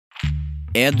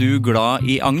du glad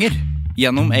I anger?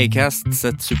 Gjennom Acast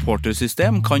sitt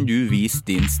supportersystem kan du vise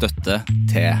din støtte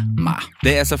til meg.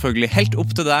 Det selvfølgelig helt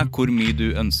opp til deg hvor mye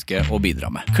du ønsker å bidra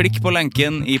med. Klikk på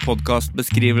lenken I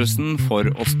podcastbeskrivelsen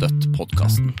for å støtte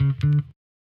podcasten.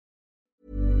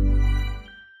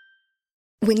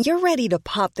 When you're ready to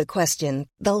pop the question,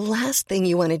 the last thing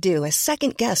you want to do is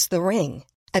second-guess the ring.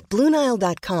 At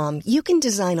BlueNile.com, you can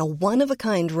design a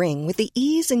one-of-a-kind ring with the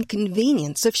ease and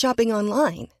convenience of shopping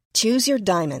online. Choose your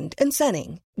diamond and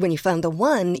setting. When you find the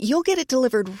one, you'll get it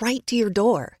delivered right to your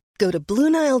door. Go to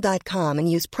BlueNile.com and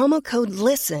use promo code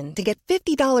LISTEN to get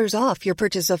 $50 off your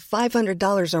purchase of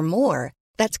 $500 or more.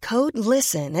 That's code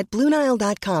LISTEN at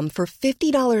BlueNile.com for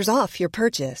 $50 off your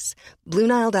purchase.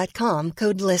 BlueNile.com,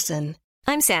 code LISTEN.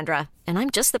 I'm Sandra, and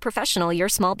I'm just the professional your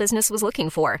small business was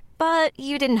looking for. But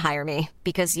you didn't hire me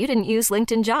because you didn't use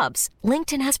LinkedIn Jobs.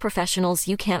 LinkedIn has professionals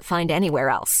you can't find anywhere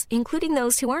else, including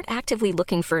those who aren't actively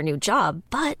looking for a new job,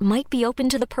 but might be open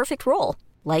to the perfect role,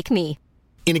 like me.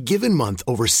 In a given month,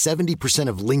 over 70%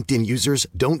 of LinkedIn users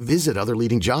don't visit other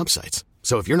leading job sites.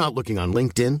 So if you're not looking on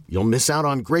LinkedIn, you'll miss out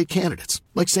on great candidates,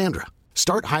 like Sandra.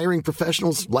 Start hiring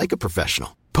professionals like a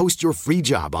professional. Post your free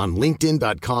job on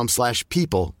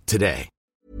linkedin.com/people today.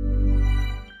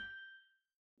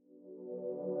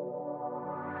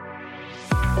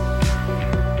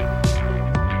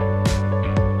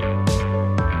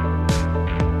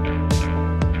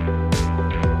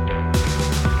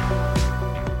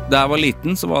 Da jeg var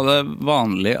liten så var det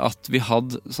vanlig at vi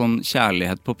hadde sånn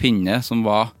kjærlighet på pinne som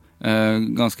var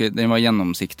den var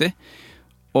gjennomsiktig.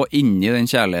 Og inni den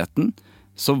kjærligheten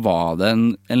så var det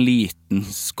en liten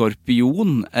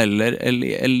skorpion eller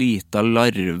en liten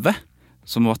larve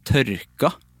som var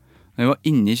tørka. Den var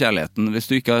inni kjærligheten. Hvis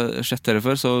du ikke har sett det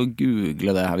før, så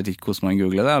google det. Jeg vet ikke hvordan man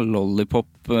googler det.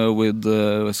 Lollipop with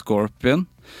scorpion.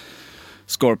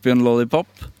 Scorpion lollipop.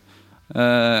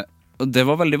 Det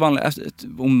var veldig vanlig.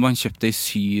 Om man kjøpte I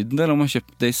Syden eller om man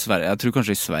kjøpte I Sverige. Jeg tror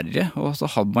kanskje I Sverige, og så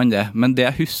hadde man det. Men det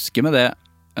jeg husker med det,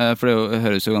 for det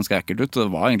høres jo ganske ekkelt ut, og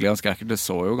det var egentlig ganske ekkelt, det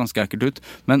så jo ganske ekkelt ut,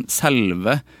 men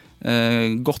selve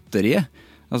godteriet,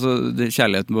 altså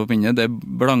kjærligheten på pinne, det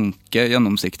blanke,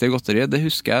 gjennomsiktige godteriet, det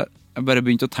husker jeg bare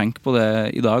begynte å tenke på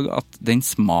det I dag, at den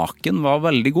smaken var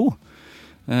veldig god.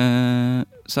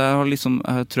 Så jeg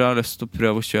tror jeg har lyst til å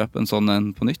prøve å kjøpe en sånn en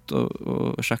på nytt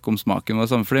og sjekke om smaken var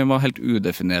samme, for den var helt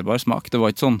udefinerbar smak. Det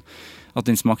var ikke sånn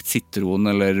at den smakte sitron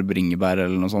eller bringebær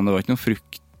eller noe sånt, det var ikke noe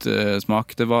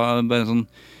fruktsmak, det var bare sånn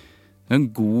en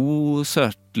god,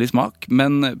 søtlig smak,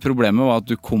 men problemet var at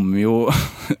du kom jo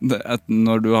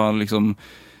når du har liksom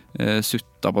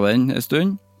suttet på den en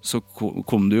stund, så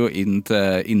kom du jo inn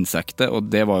til insektet,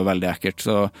 og det var jo veldig ekkelt,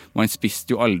 så man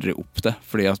spiste jo aldri opp det,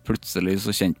 fordi at plutselig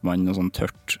så kjente man noe sånn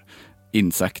tørt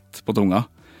insekt på tunga.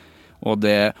 Og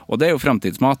det jo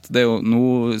fremtidsmat. Det jo,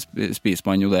 nå spiser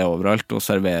man jo det overalt, og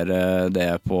serverer det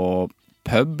på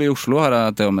pub I Oslo, har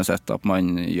jeg til og med sett at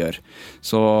man gjør.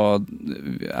 Så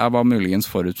jeg var muligens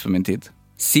forut for min tid.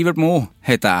 Sivert Mo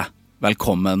heter jeg.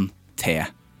 Velkommen til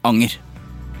Anger.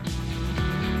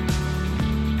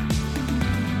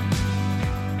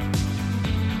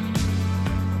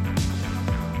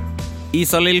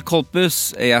 Isalill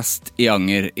Kolpus gjest I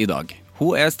Anger I dag.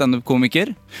 Hun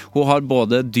stand-up-komiker. Hun har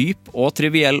både dyp og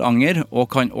triviell anger, og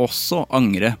kan også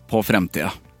angre på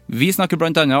fremtida. Vi snakker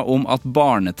blant annet om at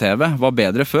barne-TV var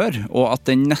bedre før, og at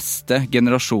den neste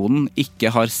generasjonen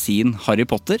ikke har sin Harry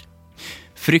Potter.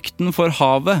 Frykten for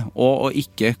havet og å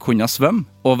ikke kunne svømme,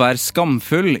 og være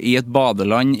skamfull I et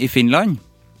badeland I Finland.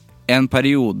 En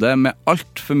periode med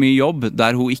alt for mye jobb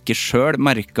der hun ikke selv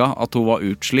merket at hun var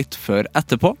utslitt før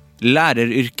etterpå.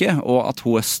 Læreryrket, og at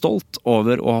hun stolt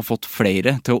over å ha fått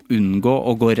flere til å unngå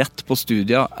å gå rett på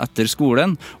studier etter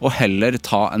skolen, og heller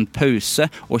ta en pause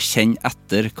og kjenne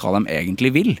etter hva de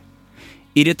egentlig vil.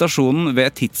 Irritasjonen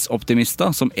ved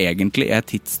tidsoptimister som egentlig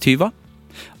tidstyver.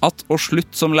 At å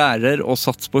slutte som lærer og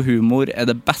satse på humor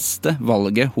det beste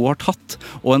valget hun har tatt,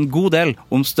 og en god del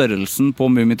om størrelsen på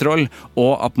Mumitroll,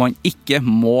 og at man ikke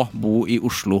må bo I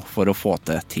Oslo for å få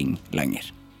til ting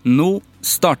lenger. Nå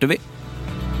starter vi.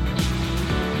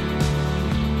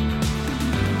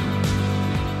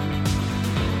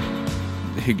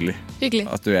 Hyggelig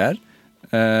at du her.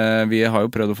 Vi har jo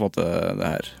prøvd å få til det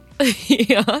her.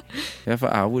 Ja. Ja, for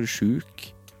jeg har vært syk,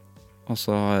 og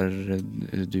så har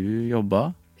du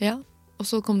jobbet. Ja, og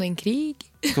så kom det en krig.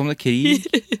 Så kom det krig,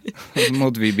 og så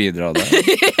måtte vi bidra der.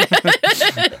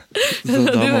 Du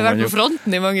har vært på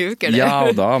fronten I mange uker. Ja,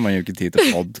 og da har man jo ikke tid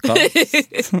til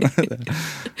podcast.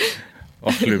 Og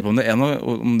jeg lurer på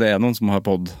om det noen som har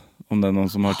podd, Om det noen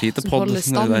som har tid til som podd. holder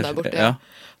stand der borte. Ja.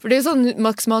 For det sånn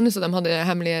Max Manus og de hadde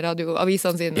hemmelige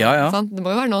radioavisene sine. Ja. Sant? Det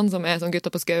må jo være noen som sånn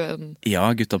gutta på skauen. Ja,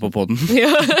 gutta på podden.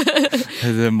 Ja.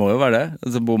 Det må jo være det.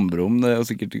 Altså, bomberom, det er jo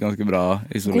sikkert ganske bra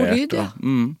isolert. God lyd, ja.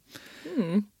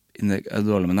 Er det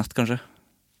dårlig med nett, kanskje?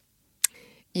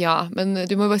 Ja, men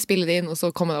du må jo bare spille det inn, og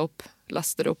så komme deg opp,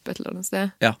 laste det opp et eller annet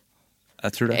sted. Ja,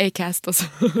 jeg tror det. Acast, altså.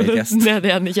 Acast. Ned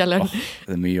igjen i kjelleren.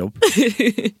 Det er mye jobb.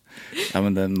 Ja,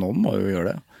 men noen må jo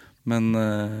gjøre det. Men,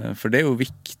 for det er jo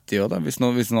viktig også, da,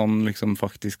 hvis noen liksom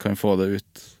faktisk kan få det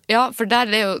ut. Ja, for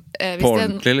der er jo på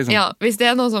ordentlig, liksom. Ja, hvis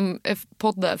det er noen som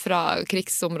podder fra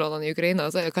krigsområdene i Ukraina,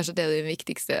 så er jo kanskje det de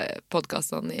viktigste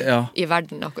podcastene i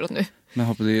verden akkurat nå. Men jeg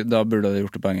håper da burde de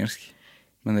gjort det på engelsk.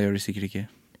 Men det gjør de sikkert ikke.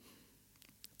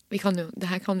 Det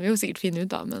her kan vi jo sikkert finne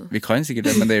ut av, men... Vi kan sikkert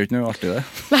det, men det er jo ikke noe artig det.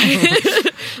 Nei,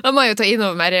 da må jeg jo ta inn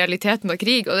over meg realiteten av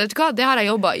krig, og vet du hva, det har jeg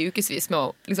jobbet i ukesvis med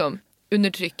å liksom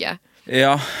undertrykke.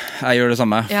 Ja, jeg gjør det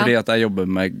samme, fordi at jeg jobber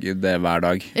med det hver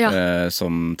dag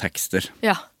som tekster.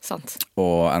 Ja, sant.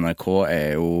 Og NRK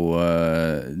er jo,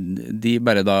 de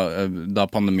bare da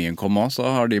pandemien kom også,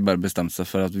 så har de bare bestemt seg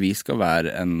for at vi skal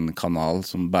være en kanal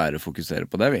som bare fokuserer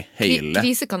på det, vi.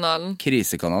 Krisekanalen.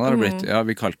 Krisekanalen har det blitt. Ja,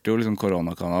 vi kalte jo liksom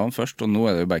koronakanalen først, og nå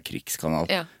er det jo bare krigskanal.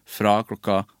 Ja. Fra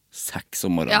klokka 6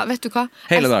 om morgenen. Ja, vet du hva?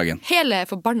 Hele dagen. Hele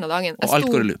forbanna dagen. Og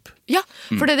alt går i loop. Ja,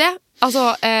 for det er det.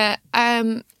 Altså,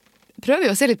 prøver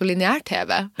jo å se litt på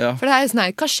lineær-TV. Ja. For det er sånn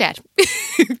her, hva skjer?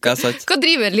 Hva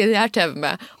driver lineær-TV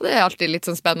med? Og det er alltid litt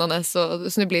sånn spennende å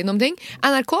snuble innom ting.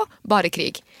 NRK, bare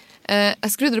krig.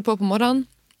 Jeg skrudde det på morgenen,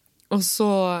 og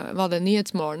så var det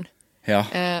Nyhetsmorgen. Ja.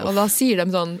 Og da sier de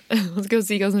sånn, man skal jo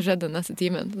si hva som skjedde neste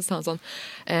timen. Så sa han sånn,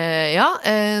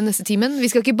 neste timen,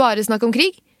 vi skal ikke bare snakke om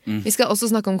krig, vi skal også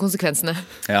snakke om konsekvensene.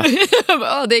 Ja.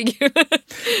 Digg.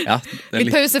 Ja,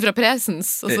 litt pause fra presens,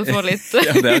 og så få litt...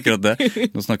 Ja, det er akkurat det.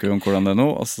 Nå snakker vi om hvordan det er nå,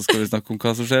 og så skal vi snakke om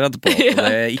hva som skjer etterpå. Og det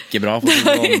er ikke bra.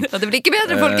 Ja, det blir ikke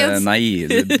bedre, folkens. Nei,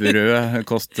 brød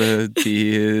koster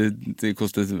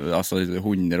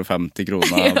 150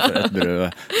 kroner for et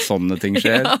brød. Sånne ting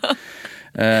skjer.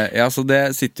 Ja, så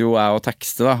det sitter jo jeg og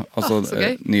tekster da. Altså,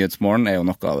 Nyhetsmorgen er jo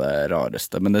noe av det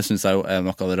rareste. Men det synes jeg jo er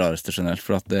noe av det rareste generelt,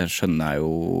 for at det skjønner jeg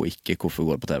jo ikke hvorfor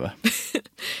går på TV.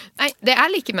 Nei, det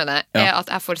jeg liker med det er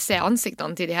at jeg får se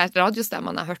ansiktene til de her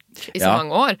radiostemmene jeg har hørt i så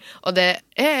mange år. Og det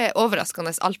er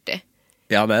overraskende alltid.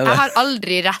 Ja, det er det. Jeg har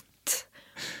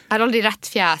aldri rett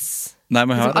fjes. Nei,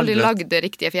 men jeg har aldri lagd det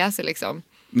riktige fjeset, liksom.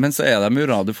 Men så er de jo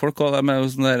radiofolk, og de er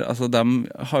jo sånn der, altså, de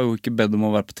har jo ikke bedt om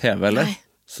å være på TV, eller? Nei.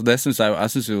 Så det synes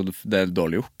jeg synes jo det er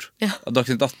dårlig gjort. Ja.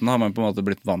 Dagsnytt 18 har man på en måte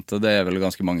blitt vant til. Det er vel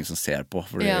ganske mange som ser på.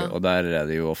 Og der er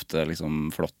det jo ofte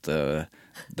liksom flotte...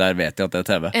 Der vet jeg at det er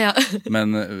TV. Ja.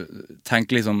 Men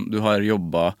tenk liksom, du har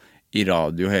jobbet i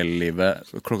radio hele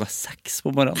livet klokka 6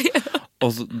 på morgenen. Ja.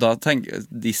 Og så, da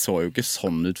de så jo ikke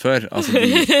sånn ut før. Altså,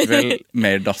 de gikk vel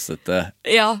mer dassete.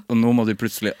 Ja. Og nå må de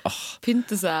plutselig...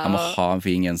 Pynte seg. Jeg må ha en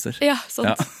fin genser. Ja,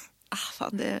 sant. Ja.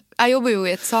 Jeg jobber jo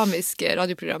i et samisk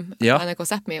radioprogram på NRK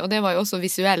Sápmi, og det var jo også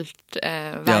visuelt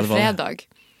hver fredag.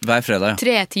 Hver fredag,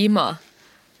 3 timer.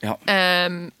 Ja.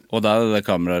 Og da er det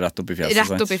kamera rett opp i fjeset.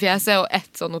 Rett opp i fjeset, og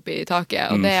ett sånn opp i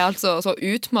taket. Og det er altså så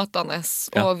utmattende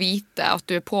å vite at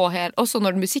du er på her. Også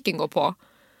når musikken går på,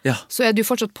 så er du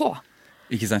fortsatt på.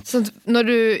 Ikke sant? Så når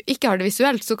du ikke har det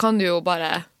visuelt, så kan du jo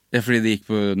bare... Ja, fordi det gikk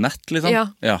på nett, liksom?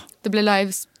 Ja. Det ble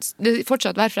live, det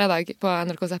fortsatt hver fredag på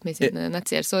NRK Sápmi sine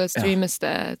nettsider, så streames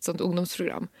det et sånt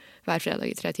ungdomsprogram hver fredag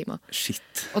i 3 timer.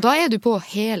 Shit. Og da er du på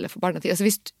hele forbarna tid. Altså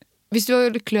hvis du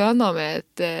har kløna med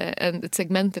et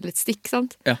segment eller et stikk,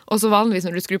 sant? Ja. Og så vanligvis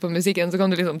når du skrur på musikken, så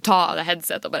kan du liksom ta det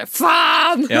headset og bare,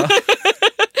 faen! Ja.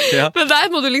 Ja. Men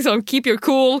der må du liksom keep your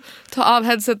cool, ta av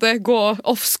headsetet, gå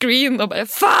off-screen og bare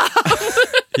faen!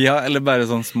 Ja, eller bare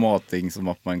sånn småting som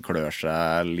at man klør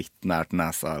seg litt nært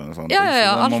nesa eller noe sånt. Ja,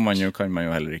 så da kan man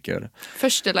jo heller ikke gjøre.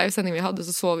 Første livesending vi hadde,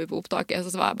 så vi på opptaket,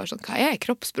 så var jeg bare sånn, hva er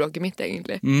kroppsspråket mitt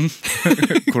egentlig?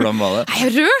 Hvordan var det?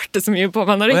 Jeg rørte så mye på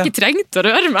meg når jeg ikke trengte å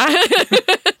røre meg.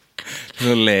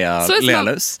 Så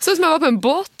lealøs? Sånn som jeg var på en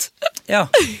båt. Ja.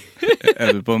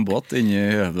 Er du på en båt inni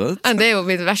høvdet ditt? Det er jo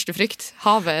min verste frykt.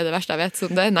 Havet er det verste jeg vet, så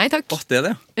det er nei takk. Det er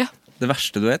det? Ja. Det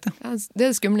verste du vet, ja. Det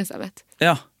er det skumleste jeg vet.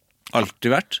 Ja.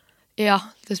 Alltid vært? Ja,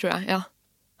 det tror jeg, ja.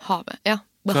 Havet, ja.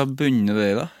 Hva bunner det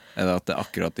i da? Er det at det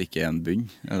akkurat ikke er en bunn?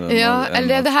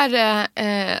 Eller det her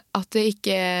at det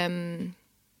ikke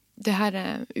det her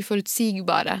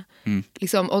uforutsigbare,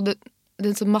 liksom, og det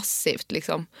er så massivt,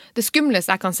 liksom. Det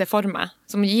skumleste jeg kan se for meg,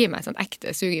 som gir meg sånn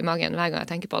ekte sug i magen hver gang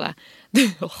jeg tenker på det,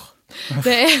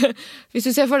 det er, hvis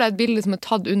du ser for deg et bilde som er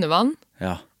tatt under vann,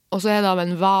 og så er det av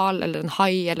en hval eller en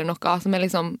hai eller noe, som er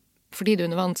liksom fordi du er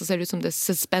under vann, så ser det ut som det er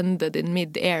suspended in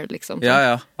mid-air, liksom.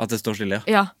 Ja, at det står stille,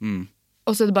 ja.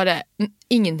 Og så er det bare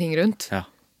ingenting rundt. Ja.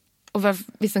 Og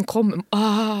hvis den kommer, det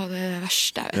er det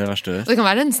verste jeg vet. Det er det verste. Det kan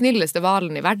være den snilleste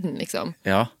hvalen i verden, liksom.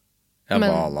 Ja,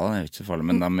 hvalene er jo ikke så farlige,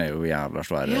 men de er jo jævla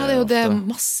svære. Ja, det er jo det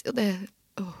masse,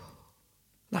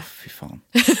 Nei. Fy faen.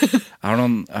 Hvor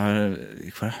har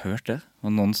jeg hørt det? Det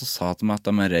var noen som sa til meg at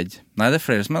de er redd. Nei, det er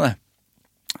flere som er det.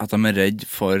 At de er redd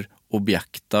for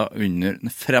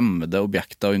fremmede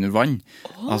objekter under vann.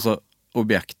 Altså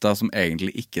objekter som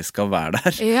egentlig ikke skal være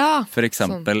der. Ja, for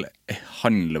eksempel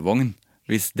handlevogn.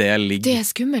 Hvis det ligger... Det er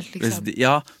skummelt, liksom.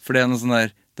 For det er noe sånn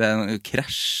der... Det er en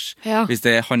krasj. Ja. Hvis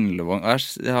det er handlevogn...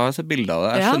 Jeg har sett bilder av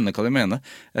det. Jeg skjønner hva de mener.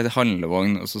 Det er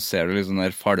handlevogn, og så ser du litt sånn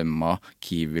der falma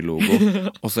Kiwi-logo.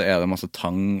 Og så er det masse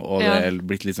tang, og det er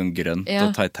blitt litt sånn grønt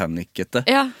og Titanic-ete.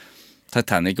 Ja.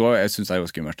 Titanic også, jeg synes jeg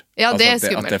var skummelt. Ja, det er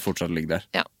skummelt. At det fortsatt ligger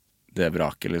der. Ja. Det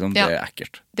vraket, liksom. Det er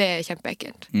ekkelt. Det er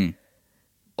kjempeekkelt.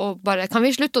 Og bare, kan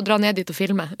vi slutte å dra ned dit og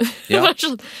filme? Ja.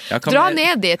 Dra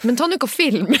ned dit, men ta nå ikke og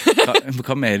film.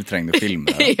 Hva mer trenger du å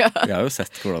filme? Ja. Jeg har jo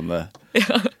sett hvordan det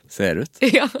ser ut.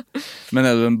 Ja. Men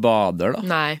er du en bader da?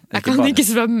 Nei, jeg kan ikke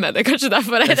svømme. Det er kanskje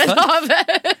derfor jeg er redd havet.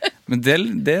 Men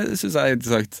det synes jeg er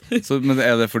interessant. Men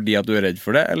er det fordi at du er redd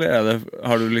for det, eller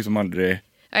har du liksom aldri...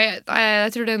 Jeg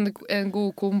tror det er en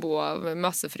god kombo av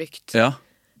masse frykt. Ja.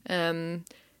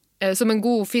 Som en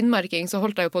god finnmarking så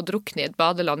holdt jeg jo på å drukne i et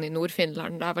badeland i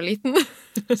Nord-Finland da jeg var liten.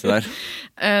 Så der.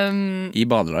 I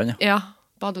badeland, ja.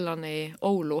 Badeland i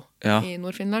Oulu i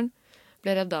Nord-Finland.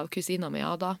 Ble reddet av kusina mi,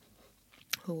 Ada.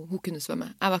 Hun kunne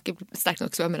svømme. Jeg var ikke sterk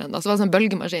nok svømmer enda. Så var det sånn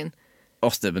bølgemaskin.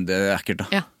 Men det er ekkelt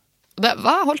da. Ja.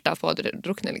 Holdt jeg på å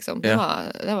drukne, liksom. Det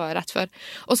var rett før.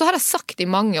 Og så har jeg sagt i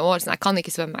mange år sånn, jeg kan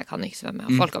ikke svømme.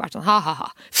 Og folk har vært sånn,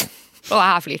 ha. Og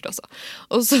jeg har flirt også.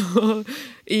 Og så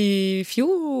i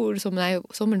fjor,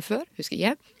 sommeren før, husker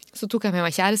jeg, så tok jeg med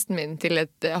meg kjæresten min til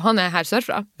han er her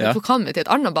sørfra. Jeg tok han med til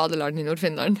et annet badeland i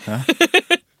Nord-Finland. Ja.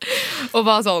 Og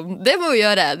var sånn, det må vi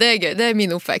gjøre, det er gøy, det er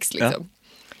min oppvekst, liksom.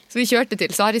 Ja. Så vi kjørte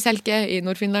til Sariselke i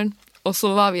Nord-Finland, og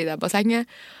så var vi i det bassenget.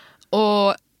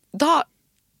 Og da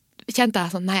kjente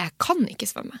jeg sånn, nei, jeg kan ikke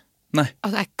svømme. Nei.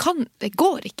 Altså, det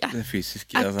går ikke. Det er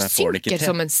fysisk, jeg synker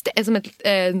som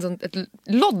et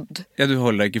lodd. Ja, du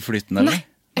holder deg ikke flytende, eller? Nei,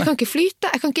 jeg kan ikke flyte,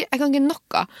 jeg kan ikke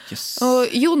noe. Yes.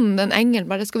 Og Jon, den engelen,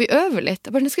 bare, skal vi øve litt?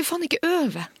 Jeg bare, det skal vi faen ikke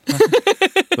øve.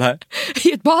 Nei.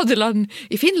 I et badeland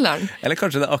i Finland. Eller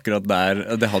kanskje det er akkurat der,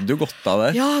 det hadde jo gått av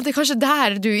der. Ja, det er kanskje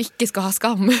der du ikke skal ha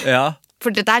skam. Ja.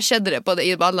 For der skjedde det,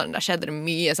 i badeland, der skjedde det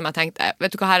mye som jeg tenkte,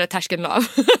 vet du hva, her er terskelen lav.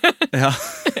 Ja.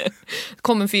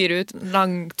 Kom en fyr ut,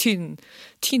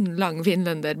 tynn, lang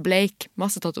finlender, bleik,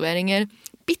 masse tatoveringer,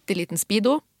 bitteliten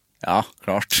speedo. Ja,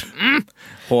 klart.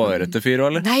 Hårete fyr,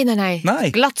 eller? Nei.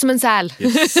 Glatt som en sel.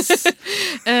 Yes.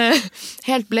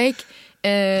 Helt bleik.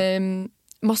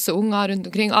 Masse unger rundt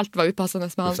omkring. Alt var upassende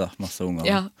med han. Masse unger.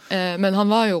 Ja. Men han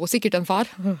var jo sikkert en far.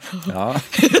 Ja.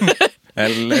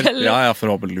 Eller, ja,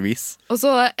 forhåpentligvis. Og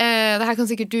så, det her kan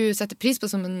sikkert du sette pris på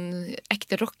som en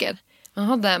ekte rocker. Han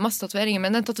hadde masse tatoveringer,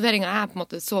 men den tatoveringen jeg på en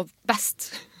måte så best.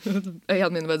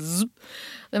 Øynene mine var zup.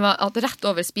 Den var rett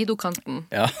over speedokanten.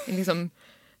 Ja. Liksom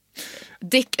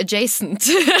dick adjacent.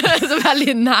 Så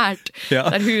veldig nært. Ja.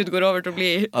 Der hud går over til å bli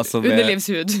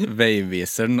underlivshud.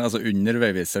 Veiviseren, altså under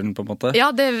veiviseren på en måte. Ja,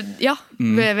 ved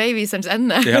veiviserens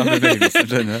ende. Ja, ved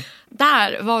veiviserens ende.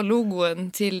 Der var logoen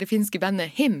til det finske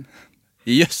bandet HIM.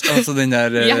 Jøss, altså den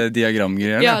der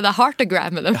diagramgreieren. Ja, det er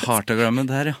heartagrammet. Heartagrammet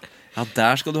der, ja. Ja,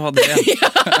 der skal du ha det.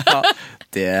 Ja,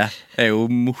 det er jo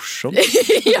morsomt.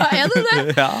 Ja, er det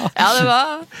det? Ja, det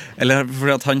var... Eller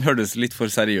fordi at han hørtes litt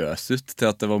for seriøs ut til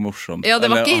at det var morsomt. Ja, det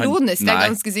var ikke ironisk, jeg er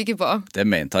ganske sikker på. Det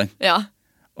mente han. Ja.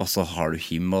 Og så har du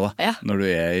him også da, når du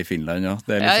er i Finland, ja.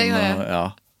 Det er liksom, ja.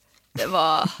 Det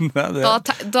var...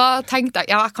 Da tenkte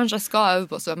jeg, kanskje jeg skal øve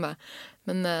på å svømme.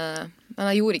 Men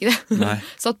jeg gjorde ikke det. Nei.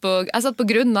 Jeg satt på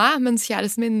grunnen, mens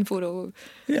kjæresten min for og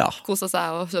koset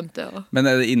seg og svømte. Men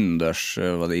er det innendørs?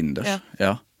 Var det innendørs?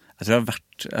 Ja. Jeg tror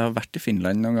jeg har vært i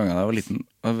Finland noen ganger da jeg var liten.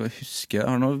 Jeg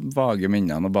har noen vage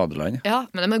minner av noe badeland. Ja,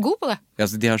 men de er gode på det. Ja,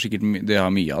 så de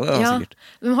har mye av det da, sikkert.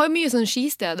 De har jo mye sånne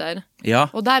skisteder. Ja.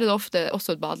 Og der er det ofte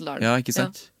også et badeland. Ja, ikke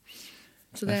sant?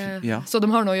 Ja. Så de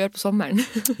har noe å gjøre på sommeren.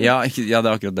 Ja, det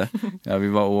er akkurat det. Ja, vi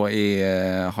var også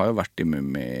har jo vært i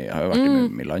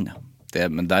Mummiland,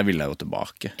 men der vil jeg jo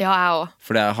tilbake. Ja, jeg også.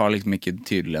 For jeg har liksom ikke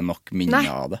tydelig nok minner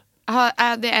av det.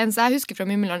 Det eneste jeg husker fra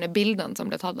Mummiland er bildene som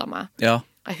ble tatt av meg. Ja.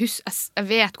 Jeg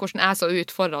vet hvordan jeg så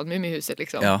ut foran Mummihuset,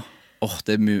 liksom. Ja,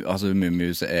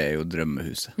 Mummihuset er jo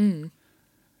drømmehuset.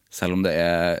 Selv om det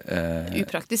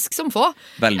upraktisk som få.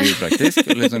 Veldig upraktisk,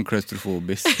 og litt sånn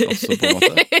klaustrofobisk også på en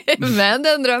måte. Men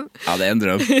det en drøm. Ja, det en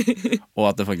drøm. Og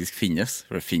at det faktisk finnes,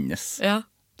 for det finnes. Ja,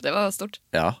 det var stort.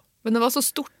 Ja. Men det var så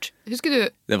stort. Husker du?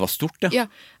 Det var stort, ja.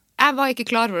 Jeg var ikke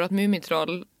klar over at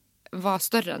Mumitroll var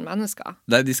større enn mennesker.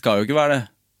 Nei, de skal jo ikke være det.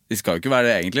 De skal jo ikke være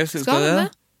det egentlig. Skal de det?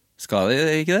 Skal de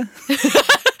ikke det?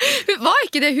 Var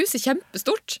ikke det huset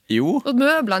kjempestort? Jo. Og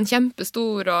møblene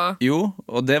kjempestore og... Jo,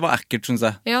 og det var ekkelt, synes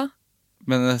jeg. Ja.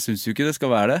 Men jeg synes jo ikke det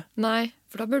skal være det. Nei,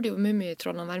 for da burde jo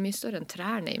Mumitrollene være mye større enn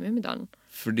trærne i Mumidalen.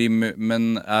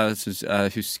 Men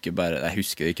jeg husker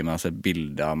det ikke, men jeg ser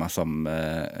bilder av meg sammen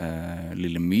med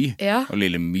Lille My. Ja. Og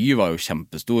Lille My var jo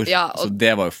kjempestor, ja, så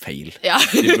det var jo feil. Ja.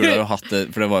 De burde jo hatt det,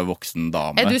 for det var jo voksen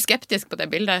dame. Er du skeptisk på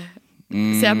det bildet?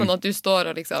 Ser man at du står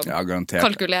og liksom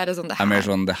kalkulerer sånn det her? Jeg er mer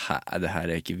sånn, det her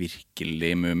er ikke virkelig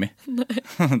Mumi.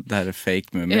 Det her er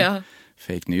fake Mumi. Ja.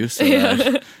 Fake news.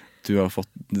 Du har fått,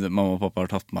 mamma og pappa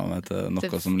har tatt meg med til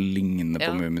noe som ligner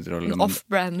på Mumitroll. En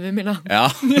off-brand Mumiland.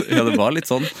 Ja, det var litt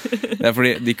sånn. Det er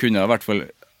fordi de kunne i hvert fall,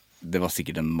 det var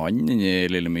sikkert en mann inni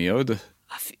Lille My også, du.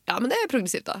 Ja, men det er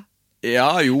progressivt da.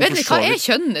 Ja, jo. Vet vi hva er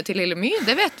kjønnet til Lille My?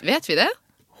 Det vet vi det?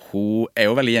 Hun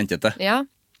er jo veldig jentete,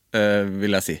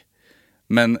 vil jeg si.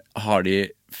 Men har de,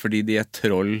 fordi de er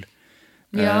troll,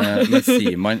 men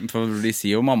sier man, for de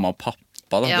sier jo mamma og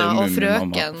pappa da. Ja, det er jo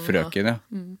og frøken, ja.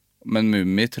 Men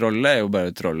Mumitrollet er jo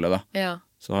bare trollet da. Ja.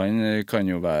 Så han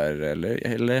kan jo være,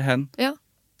 eller hen. Ja.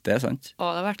 Det er sant. Å, det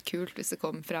hadde vært kult hvis det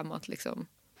kom frem at liksom,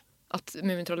 at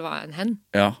Mumitrollet var en hen.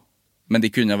 Ja, men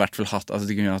de kunne i hvert fall hatt, altså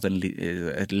de kunne hatt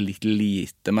et litt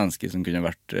lite menneske som kunne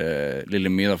vært Lille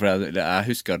My da, for jeg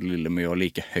husker at Lille My var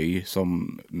like høy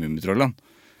som Mumitrollene.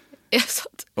 Ja,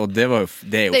 sant. Og det er jo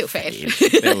feil.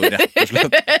 Det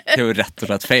er jo rett og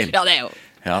slett feil. Ja, det er jo.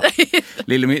 Ja.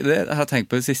 Lille My, jeg har tenkt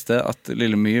på det siste, at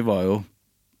Lille My var jo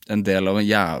en del av en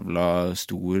jævla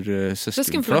stor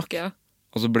søskenflokk. Ja.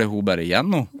 Og så ble hun bare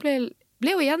igjen nå. Ble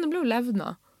hun igjen, ble hun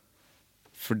levna.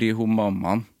 Fordi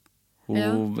mammaen,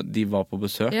 de var på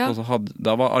besøk, og så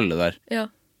da var alle der. Ja.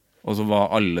 Og så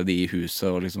var alle de i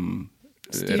huset og liksom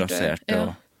raserte.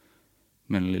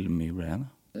 Men Lille My ble igjen,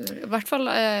 i hvert fall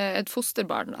et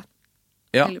fosterbarn da.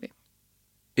 Ja.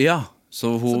 Ja,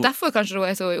 så derfor kanskje hun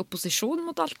er så i opposisjon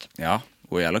mot alt. Ja,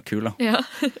 hun er jævla kul da. Ja.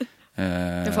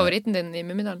 Er favoritten din i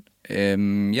Mumidalen?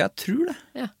 Jeg tror det.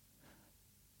 Ja.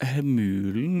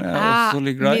 Hemulen er også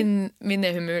litt glad. Min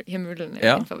er Hemulen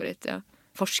er min favoritt, ja.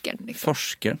 Forskeren, liksom.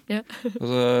 Forskeren. Ja.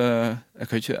 Altså,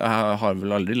 jeg har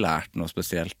vel aldri lært noe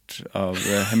spesielt av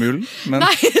Hemulen, men...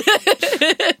 Nei!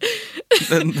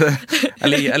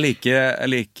 Jeg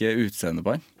liker utseendet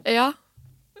på han. Ja,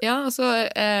 altså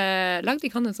lagde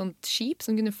ikke han et sånt skip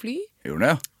som kunne fly? Gjorde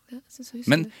det, ja.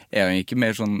 Men er han ikke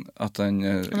mer sånn at han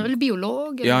er vel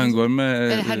biolog? Ja, han går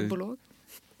med herbolog.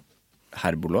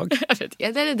 Herbolog? Jeg vet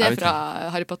ikke, det er fra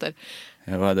Harry Potter.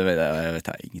 Ja, det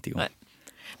vet jeg ingenting om. Nei.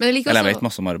 Men jeg vet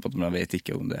masse om Harry Potter, men jeg vet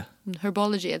ikke om det.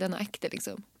 Herbology, er den ekte,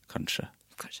 liksom? Kanskje.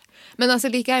 Men altså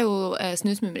liker jeg jo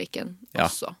Snusmumrikken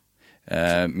også.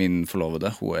 Min forlovede,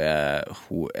 hun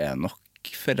er nok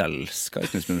forelsket i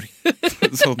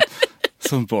Snusmumrikken.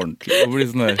 sånn på ordentlig. Hun blir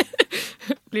sånn der...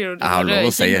 Jeg har lov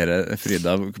å si her,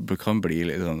 Frida kan bli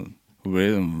litt sånn... Hun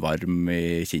blir sånn varm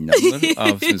i kinnene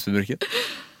av Snusmumrikken.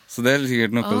 Så det er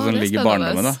sikkert noe som ligger i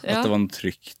barndommen da. At det var en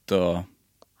trygt og...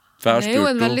 Det er jo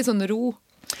en veldig sånn ro.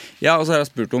 Ja, og så har jeg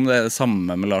spurt om det er det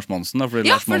samme med Lars Monsen da, fordi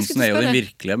Lars Monsen er jo den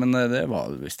virkelige, men det var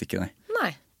det visst ikke,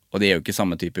 nei. Og de er jo ikke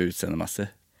samme type utseendemessig.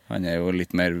 Han er jo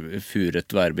litt mer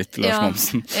furet værbitt, Lars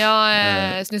Monsen. Ja,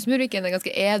 Snusmumrikken er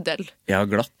ganske edel. Ja,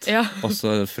 glatt. Ja.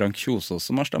 Også Frank Kjosås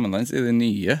som har stemmen hans i de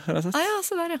nye, har jeg sett. Ja,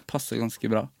 så der, ja. Passer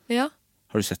ganske bra. Ja.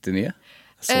 Har du sett de nye?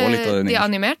 Jeg så litt av de nye. De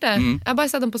animerte? Jeg har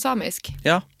bare sett dem på samisk.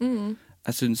 Ja.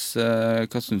 Jeg synes,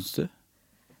 hva synes du?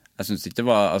 Jeg synes ikke det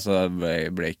var, altså,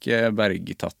 jeg ble ikke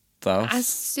bergtatt av. Jeg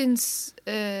synes,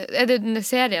 er det den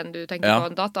serien du tenker på,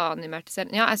 den dataanimerte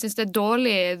serien? Ja, jeg synes det er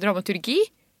dårlig dramaturgi.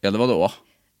 Ja, det var det også.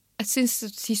 Jeg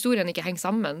synes historien ikke henger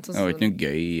sammen. Det var ikke noen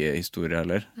gøy historie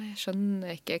heller. Nei, jeg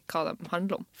skjønner ikke hva de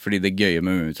handler om. Fordi det gøye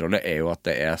med Mumitrollet er jo at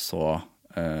det er så,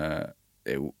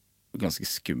 det er jo ganske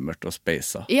skummelt og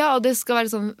speisa. Ja, og det skal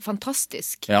være sånn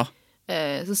fantastisk. Ja.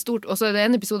 Så stort. Og så er det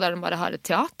en episode der de bare har et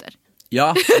teater.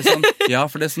 Ja, sånn,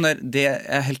 for det er sånn der, det er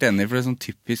jeg helt enig i, for det er sånn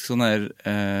typisk sånn der,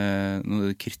 noe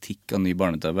kritikk av ny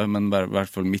barne-TV, men i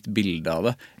hvert fall mitt bilde av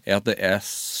det, er at det er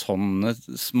sånne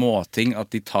småting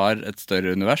at de tar et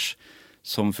større univers,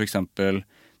 som for eksempel,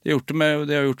 de har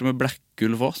gjort det med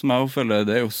Blekkulf også, som jeg føler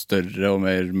det er jo større og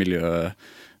mer miljø,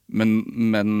 men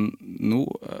nå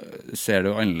ser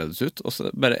det jo annerledes ut, og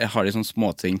så bare har de sånne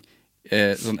småting,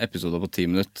 sånne episoder på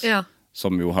 10 minutter,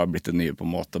 som jo har blitt det nye på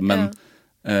en måte, men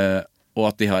og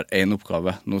at de har en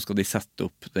oppgave. Nå skal de sette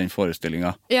opp den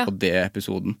forestillingen på det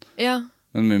episoden. Ja.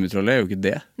 Men Mummitrollet er jo ikke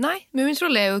det. Nei,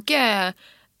 Mummitrollet er jo ikke...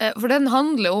 For den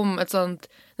handler om et sånt...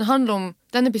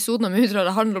 Den episoden av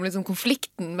Mummitrollet handler om liksom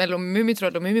konflikten mellom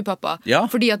Mummitroll og Mummipappa. Ja.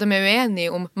 Fordi at de er uenige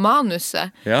om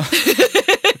manuset. Ja.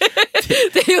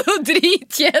 Det er jo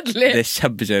dritkjedelig. Det er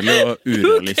kjempekjedelig og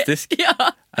urealistisk. Ja.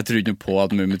 Jeg tror ikke på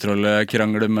at Mummitrollet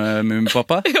krangler med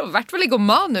Mummipappa. I hvert fall ikke om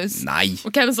manus. Nei.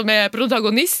 Og hvem som er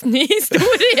protagonisten i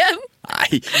historien.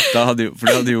 Nei, for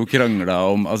de hadde jo kranglet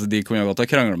om, altså de kunne jo godt ha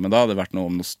kranglet, men da hadde det vært noe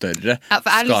om noe større. Ja,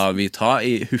 skal vi ta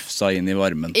Hufsa inn i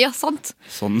varmen? Ja, sant.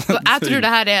 Sånn. Jeg tror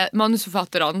det her er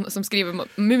manusforfatterne som skriver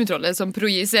Mummitrollet, som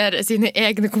projiserer sine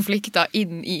egne konflikter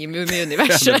inn i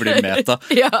Mummi-universet. Ja, det blir meta.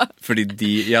 Ja. Fordi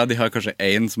de har kanskje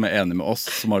en som er enig med oss,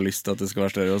 som har lyst til at det skal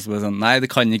være større, og så blir det sånn, nei, det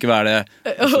kan ikke være det.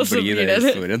 Og så blir det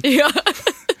historien. Ja.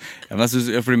 Ja, men jeg synes,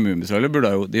 fordi Mummitrollet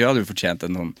de hadde jo fortjent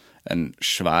en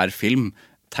svær film,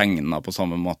 tegnet på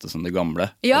samme måte som det gamle.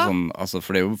 Ja. Sånn, altså,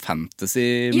 for det er jo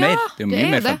fantasy mer. Det er jo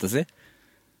mye mer fantasy.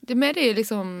 Det er mer i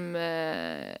liksom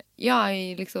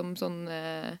i liksom sånn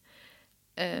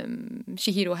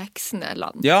Chihiro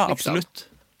Heksene-land. Ja, liksom. absolutt.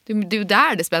 Det er jo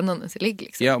der det spennende ligger,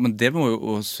 liksom. Ja, men det må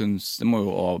jo også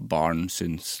barn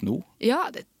synes nå. Ja,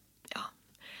 jeg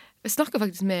snakket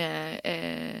faktisk med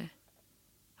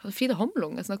Frida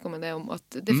Homlung. Jeg snakket med det om at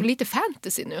det er for lite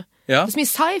fantasy nå. Ja. Det er så mye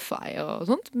sci-fi og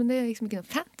sånt, men det er liksom ikke noe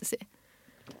fantasy.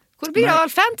 Hvor blir det av all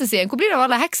fantasyen? Hvor blir det av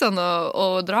alle heksene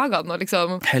og dragene? Og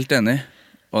liksom? Helt enig.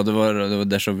 Og det var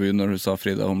déjà vu når du sa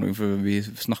Frida Homlung, for vi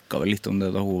snakket vel litt om det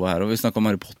da hun var her, og vi snakket om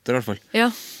Harry Potter i hvert fall. Ja.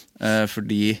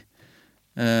 Fordi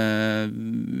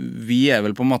vi er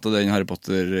vel på en måte den Harry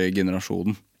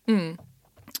Potter-generasjonen. Men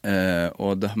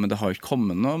det har ikke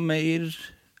kommet noe mer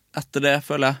etter det,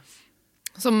 føler jeg.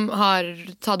 Som har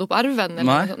tatt opp arven? Eller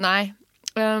noe? Nei.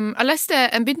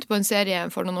 Jeg begynte på en serie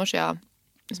for noen år siden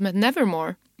som heter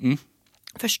Nevermore.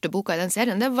 Første boka i den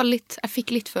serien. Jeg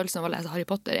fikk litt følelsen av å lese Harry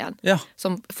Potter igjen. Ja.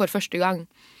 Som for første gang.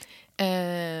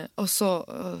 Og så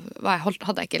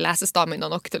hadde jeg ikke lesestamina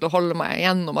nok til å holde meg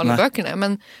gjennom alle bøkene.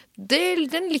 Men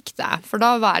den likte jeg. For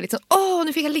da var jeg litt sånn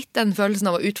nå fikk jeg litt den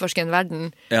følelsen av å utforske en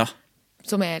verden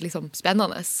som er liksom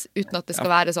spennende. Uten at det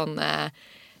skal være sånn...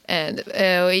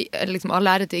 liksom all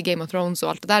ære til Game of Thrones og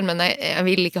alt det der, men jeg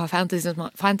vil ikke ha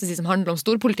fantasy som handler om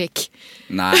storpolitikk.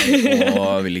 Nei,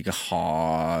 og jeg vil ikke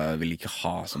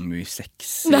ha så mye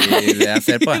sex i det jeg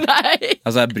ser på.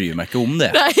 Altså, jeg bryr meg ikke om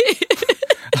det.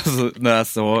 Altså,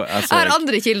 jeg har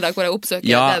andre kilder hvor jeg oppsøker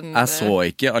den. Ja, jeg så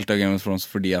ikke alt av Game of Thrones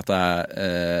fordi at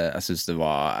jeg synes det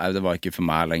var ikke for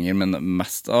meg lenger, men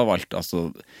mest av alt,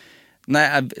 altså nei,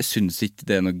 jeg synes ikke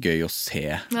det er noe gøy å se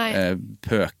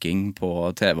pøking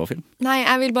på TV og film. Nei,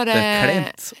 jeg vil bare... Det er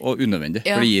kleint og unødvendig,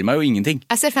 for det gir meg jo ingenting.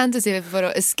 Jeg ser fantasy for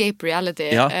å escape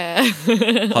reality. Ja,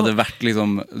 hadde vært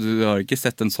liksom... Du har ikke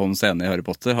sett en sånn scene i Harry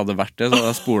Potter. Hadde vært det, så hadde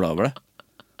jeg spolet over det.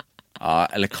 Ja,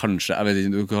 eller kanskje, jeg vet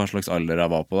ikke hva slags alder jeg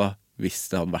var på da, hvis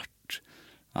det hadde vært...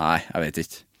 Nei, jeg vet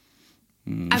ikke.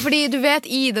 Fordi du vet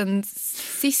i den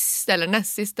siste, eller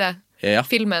nest siste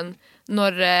filmen...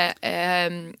 Når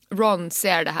Ron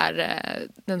ser det her,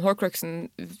 den Horcruxen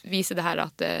viser det her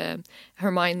at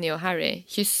Hermione og Harry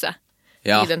kysser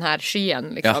i den her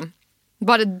skyen, liksom.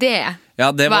 Bare det,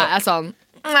 var jeg sånn...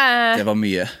 Det var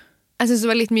mye. Jeg synes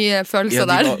det var litt mye følelser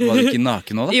der. Var det ikke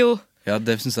naken også, da? Jo. Ja,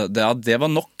 det synes jeg, det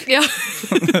var nok. Ja.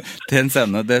 Den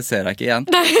scenen, det ser jeg ikke igjen.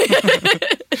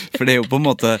 For det er jo på en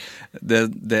måte, det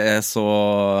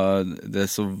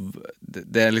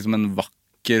er liksom en vakker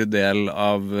del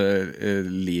av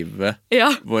livet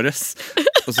vårt.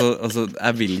 Og så,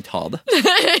 jeg vil ikke ha det.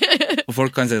 Og folk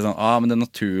kan si sånn, men det er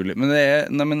naturlig. Men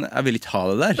men jeg vil ikke ha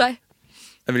det der. Nei.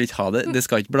 Jeg vil ikke ha det. Det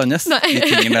skal ikke blandes. De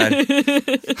tingene der.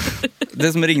 Det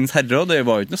som Ringens Herre, og det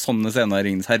var jo ikke noe sånne scener i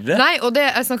Ringens Herre. Nei, og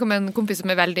jeg snakket med en kompis som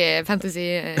er veldig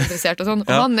fantasy-interessert og sånn,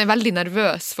 og han er veldig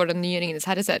nervøs for den nye Ringens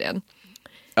Herre-serien.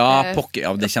 Ja, det kommer til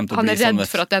å bli sånn. Han er redd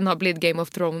for at den har blitt Game of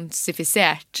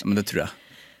Thrones-ifisert. Men det tror jeg.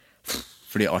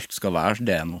 Fordi alt skal være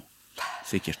det nå.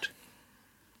 Sikkert.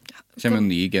 Det kommer en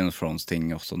ny Game of Thrones-ting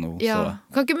også nå. Ja.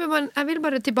 Jeg vil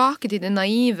bare tilbake til det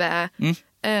naive,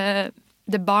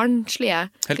 det barnslige.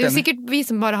 Det er jo sikkert vi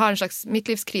som bare har en slags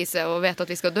midtlivskrise og vet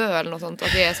at vi skal dø, eller noe sånt.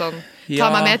 At vi er sånn,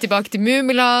 ta meg med tilbake til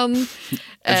Mumiland,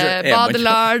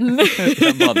 Badeland.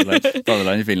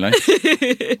 Badeland i Finland.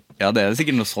 Ja, det er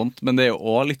sikkert noe sånt, men det er jo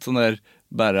også litt sånn der,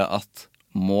 bare at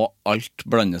må alt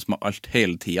blandes med alt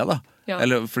hele tiden, da. Ja.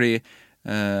 Eller fordi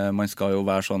man skal jo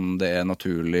være sånn, det er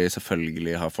naturlig,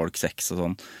 selvfølgelig har folk sex og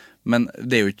sånn, men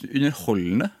det er jo ikke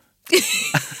underholdende.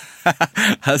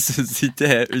 Jeg synes ikke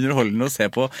det er underholdende å se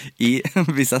på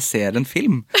hvis jeg ser en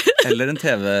film eller en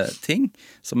TV-ting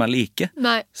som jeg liker,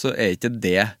 så er ikke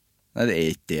det Nei, det er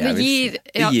ikke det jeg vil si.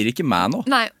 Det gir ikke meg noe.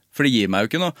 Nei. For det gir meg jo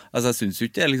ikke noe. Altså, jeg synes jo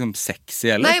ikke det er liksom sexy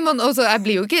heller. Nei, men også, jeg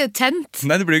blir jo ikke tent.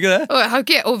 Nei, det blir jo ikke det.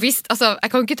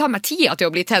 Jeg kan ikke ta meg tida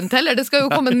til å bli tent heller. Det skal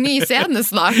jo komme en ny scene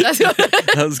snart. Ja,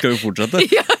 det skal jo fortsette.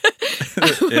 Ja.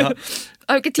 Jeg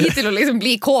har jo ikke tid til å liksom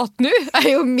bli kåt nå. Jeg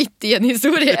er jo midt i en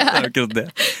historie her. Det er akkurat det.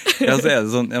 Ja, så er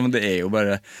det sånn, ja, men det er jo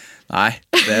bare Nei,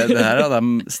 det her er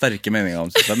de sterke meningene om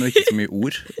seg, men ikke så mye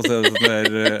ord. Og så,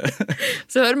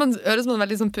 så høres man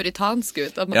veldig sånn puritansk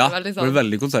ut. At man ja, er veldig sånn... man er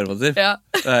veldig konservativ. Ja.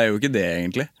 Det er jo ikke det,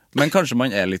 egentlig. Men kanskje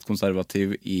man er litt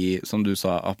konservativ som du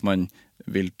sa, at man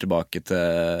vil tilbake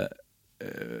til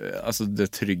altså det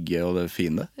trygge og det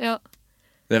fine. Ja.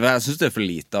 Jeg synes det er for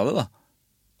lite av det, da.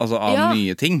 Altså av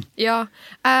nye ting. Ja,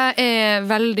 jeg er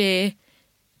veldig...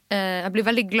 jeg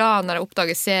blir veldig glad når jeg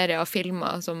oppdager serier og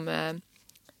filmer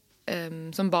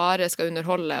som bare skal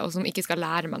underholde og som ikke skal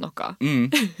lære meg noe.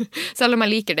 Selv om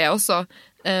jeg liker det også.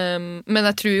 Men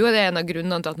jeg tror jo det er en av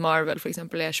grunnene til at Marvel for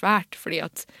eksempel er svært, fordi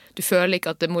at du føler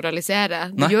ikke at det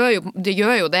moraliserer. Det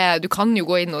gjør jo det. Du kan jo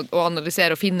gå inn og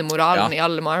analysere og finne moralen i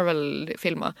alle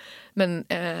Marvel-filmer.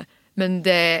 Men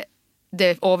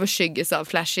det overskygges av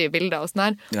flashy bilder og sånn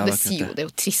her. Og det er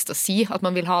jo trist å si at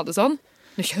man vil ha det sånn.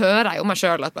 Nå hører jeg jo meg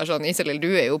selv at bare sånn, Iselin, du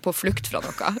er jo på flukt fra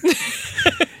noe.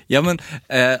 Ja, men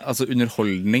altså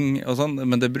underholdning og sånn,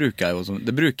 men det bruker jeg jo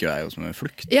som en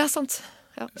flukt. Ja, sant.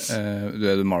 Ja.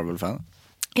 Er du Marvel-fan?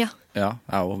 Ja. Ja,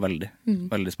 jeg er også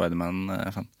veldig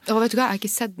Spider-Man-fan. Vet du hva, jeg har ikke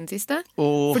sett den siste.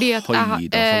 Fordi at har vi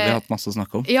hatt masse å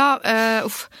snakke om. Ja,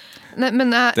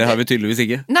 men det har vi tydeligvis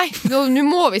ikke. Nei, nå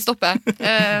må vi stoppe.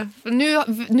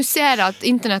 Nå ser jeg at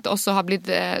internett også har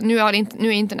blitt nå er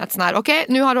internett sånn her. Ok,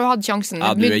 nå har du hatt sjansen.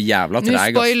 Ja, du er jævla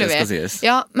treg, det skal sies.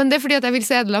 Ja, men det er fordi at jeg vil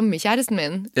se det sammen med kjæresten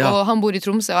min. Ja. Og han bor i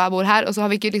Tromsø, og jeg bor her. Og så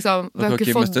har vi ikke liksom vi har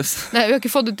ikke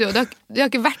fått det til. Det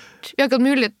har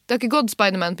ikke gått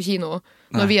Spider-Man på kino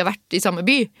når vi har vært i samme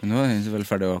by. Men nå er den vel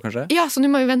ferdig også, kanskje? Ja, så nå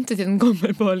må vi vente til den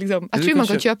kommer på, liksom. Jeg tror man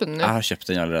kan kjøpe den nå. Jeg har kjøpt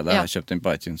den allerede. Jeg har kjøpt den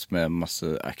på iTunes med masse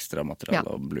ekstra materiale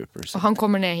og bloopers. Og han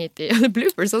kommer ned hit i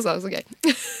bloopers også, så gøy.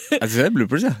 Jeg synes det er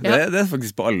bloopers, ja. Det er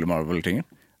faktisk på alle Marvel-tingene.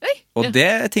 Og det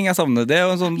er ting jeg savner. Det er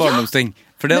jo en sånn barndomsting.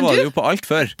 For det var det jo på alt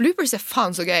før. Bloopers er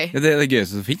faen så gøy. Ja, det er det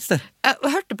gøyeste som finnes, det. Jeg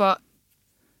hørte på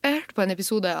en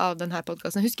episode av denne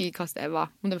podcasten. Jeg husker ikke hva det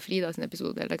var. Om det var Frida sin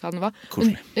episode, eller hva det var.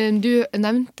 Men du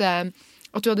nevnte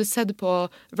at du hadde sett på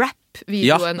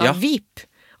rap-videoen av Veep.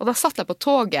 Og da satt jeg på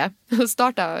toget, og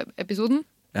startet episoden.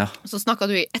 Ja. Og så snakket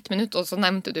du i 1 minutt, og så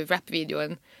nevnte du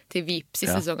rap-videoen til Veep,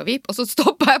 siste sesong av Veep. Og så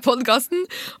stoppet jeg podcasten,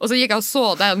 og så gikk jeg og så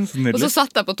den. Snidelig. Og så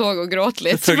satt jeg på toget og gråt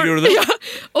litt. Selvfølgelig gjorde du det. Ja,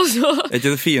 og så... Er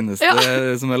ikke det fineste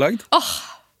som er lagd?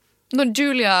 Når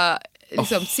Julia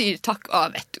liksom sier takk,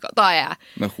 vet du hva, da er jeg...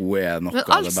 Men hun er noe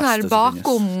av det beste som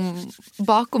finnes.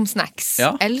 Bakom snacks,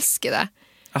 elsker det.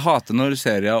 Jeg hater når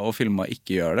serier og filmer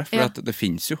ikke gjør det, for at det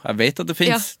finnes jo. Jeg vet at det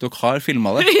finnes. Dere har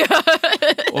filmet det.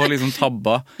 Og liksom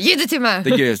tabber. Gi det til meg!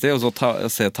 Det gøyeste er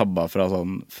å se tabber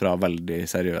fra veldig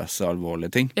seriøse,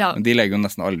 alvorlige ting. Ja. De legger jo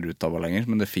nesten aldri ut tabber lenger,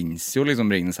 men det finnes jo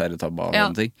liksom Ringenes herre-tabber og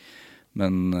sånne ting.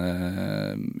 Men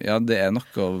det er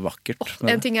noe vakkert.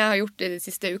 En ting jeg har gjort i de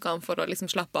siste ukene for å liksom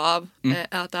slappe av, er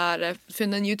at jeg har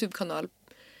funnet en YouTube-kanal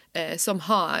som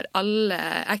har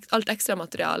alt ekstra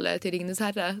materiale til Ringenes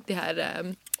herre. De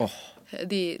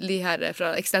her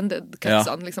fra extended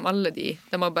cutsene, liksom alle de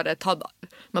har bare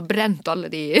brent alle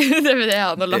de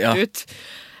DVD-ene og lagt ut.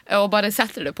 Og bare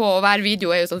setter det på, og hver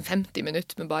video er jo sånn 50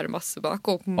 minutter med bare masse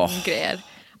bakom greier.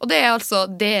 Og det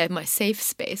er my safe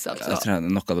space, altså. Jeg tror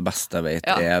noe av det beste jeg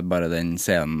vet er bare den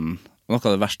scenen. Noe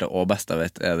av det verste og beste jeg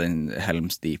vet er den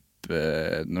Helm's Deep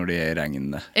når de er i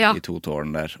regnet i 2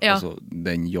 tårn der, altså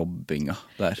den jobbinga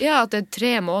der. Ja, at det er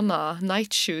 3 måneder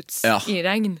night shoots i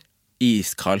regn.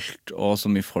 Iskaldt og så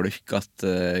mye folk at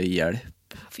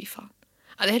hjelp. Fy faen.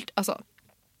 Det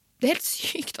er helt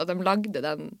sykt at de lagde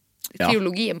den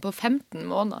triologien på 15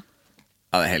 måneder.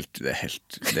 Ja,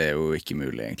 det er jo ikke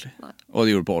mulig egentlig. Nei. Og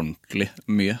de gjorde på ordentlig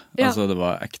mye. Altså det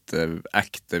var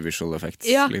ekte visual effects,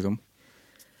 liksom.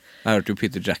 Jeg hørte jo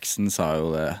Peter Jackson sa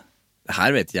jo det.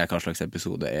 Her vet ikke jeg hva slags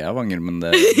episode er av Anger, men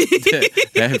det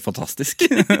er helt fantastisk.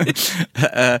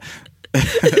 Jeg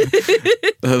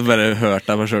hadde bare hørt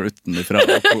deg meg selv utenfra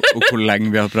og hvor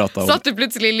lenge vi har pratet om. Satt du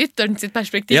plutselig i lytteren sitt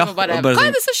perspektiv og bare hva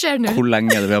er det som skjer nå? Hvor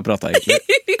lenge er det vi har pratet egentlig?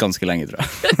 Ganske lenge, tror jeg.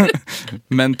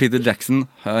 Men Peter Jackson,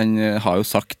 han har jo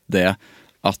sagt det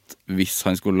at hvis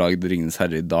han skulle lagd Ringenes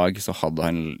herre i dag, så hadde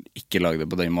han ikke lagd det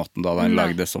på den måten. Da hadde han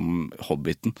lagd det som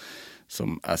Hobbiten,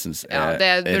 som jeg synes er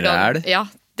ræl. Ja,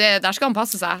 der skal han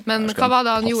passe seg. Men hva var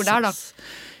det han gjorde der, da?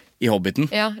 I Hobbiten.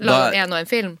 Ja, laget en og en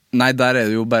film. Nei, der det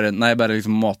jo bare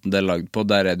liksom måten det lagd på,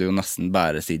 der det jo nesten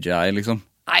bare CGI, liksom.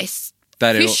 Nei,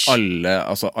 der jo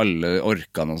alle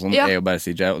orkene og sånn jo bare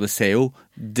CGI, og det ser jo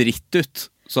dritt ut.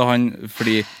 Så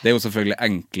fordi det jo selvfølgelig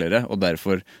enklere, og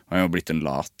derfor har han jo blitt en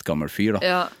lat gammel fyr, da.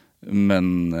 Ja.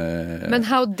 Men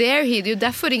how dare he? Det jo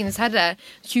derfor Ringenes herre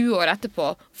 20 år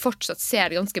etterpå fortsatt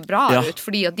ser ganske bra ut,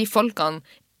 fordi at de folkene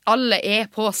alle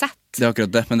på sett. Det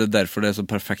akkurat det, men det derfor det så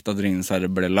perfekt at Ringenes herre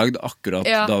ble lagd akkurat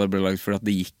da det ble lagd, for at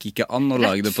det gikk ikke an å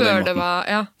lage det på den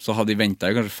måten. Så hadde de ventet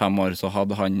i kanskje 5 år, så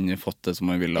hadde han fått det som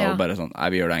han ville, og bare sånn,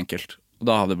 vi gjør det enkelt. Og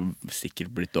da hadde det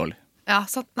sikkert blitt dårlig. Ja,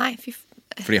 sant, nei,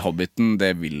 fordi Hobbiten,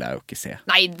 det vil jeg jo ikke se.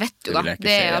 Nei, vet du da,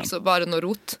 det altså bare noe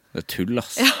rot. Det tull,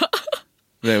 ass.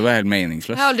 Det jo helt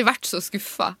meningsløst. Jeg har aldri vært så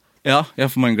skuffet. Ja,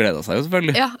 for man gleder seg jo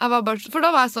selvfølgelig. Ja, for da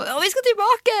var jeg sånn, vi skal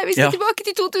tilbake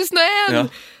til 2001. Ja.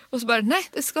 Og så bare, nei,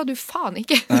 det skal du faen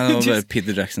ikke. Nei, det var bare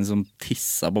Peter Jackson som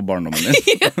tissa på barndommen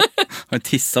din. Han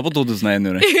tissa på 2001,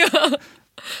 gjorde han.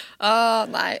 Ja.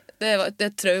 Nei, det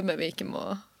er traume vi ikke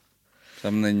må...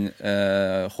 Men den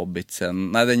Hobbit-scenen,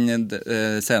 nei, den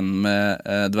scenen med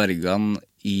dvergene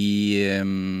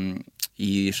i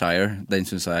Shire, den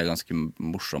synes jeg ganske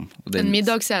morsom. Den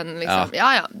middagsscenen, liksom.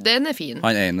 Ja, den fin.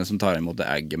 Han ene som tar imot det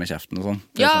egget med kjeften og sånn.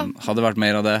 Sånn, hadde vært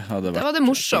mer av det. Det var det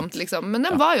morsomt, liksom. Men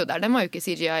den var jo der, den var jo ikke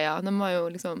CGI, Den var jo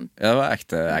liksom... Ja, det var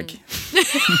ekte egg.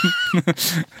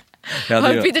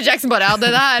 Peter Jackson bare,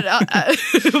 det der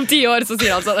om 10 år så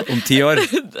sier han sånn. Om 10 år?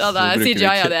 Ja, det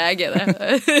CGI, det egget, det.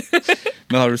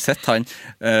 Men har du sett han,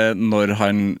 når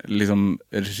han liksom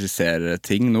regisserer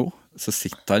ting nå, så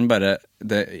sitter han bare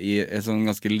i et sånn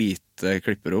ganske lite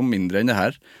klipperom, mindre enn det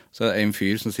her. Så det en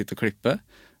fyr som sitter og klipper,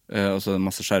 og så er det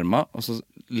masse skjermer, og så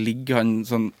ligger han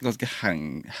sånn ganske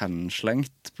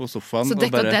henslengt på sofaen. Så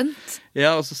dekadent?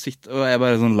 Ja, og så sitter, og jeg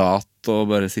bare sånn lat, og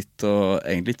bare sitter og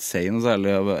egentlig ikke sier noe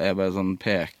særlig, og jeg bare sånn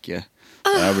peker.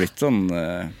 Jeg har blitt sånn...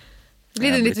 Blir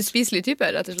det en litt uspiselig type,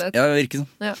 rett og slett? Ja, det virker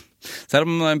sånn. Ja. Selv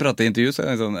om når jeg prater i intervju, så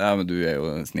er jeg sånn, men du jo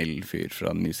en snill fyr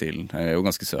fra New Zealand. Jeg jo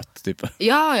ganske søt type.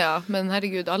 Ja, men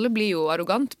herregud, alle blir jo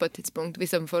arrogant på et tidspunkt,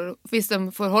 hvis de får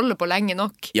holde på lenge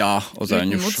nok. Ja, og så er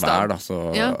han jo svær, da,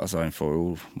 så altså,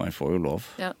 man får jo lov.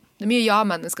 Ja. Det er mye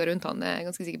ja-mennesker rundt han, det er jeg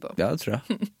ganske sikker på. Ja, det tror jeg.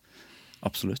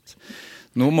 Absolutt.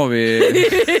 Nå må vi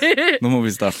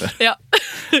starte. Ja.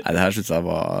 Nei, det her synes jeg,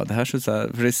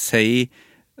 for det sier...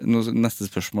 Neste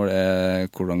spørsmål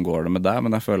hvordan går det med deg,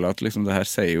 men jeg føler at liksom det her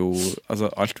sier jo,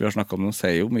 altså alt vi har snakket om nå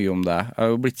sier jo mye om deg. Jeg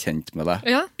har jo blitt kjent med deg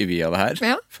i via det her,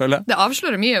 føler jeg. Det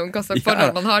avslører mye om hva slags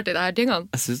forhold man har til de her tingene.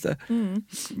 Jeg synes det.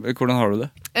 Hvordan har du det?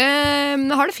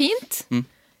 Jeg har det fint.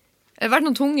 Det har vært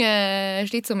noen tunge,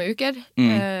 slitsomme uker,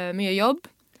 mye jobb,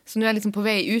 så nå er jeg liksom på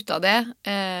vei ut av det,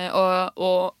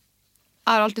 og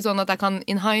jeg er alltid sånn at jeg kan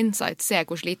in hindsight se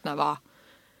hvor sliten jeg var.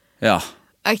 Ja.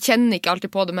 Jeg kjenner ikke alltid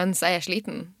på det mens jeg er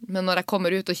sliten, men når jeg kommer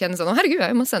ut og kjenner sånn, herregud,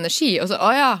 jeg har masse energi, og så,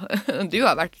 du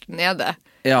har vært nede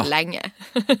lenge.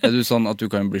 Er du sånn at du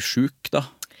kan bli syk da?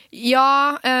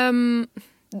 Ja,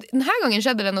 denne gangen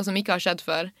skjedde det noe som ikke har skjedd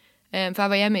før, for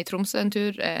jeg var hjemme i Tromsø en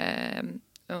tur,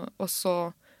 og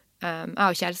så, jeg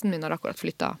og kjæresten min har akkurat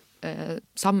flyttet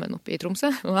sammen oppe i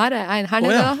Tromsø, og her er jeg her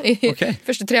nede da, i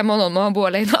første 3 månedene må han bo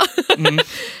alene. Men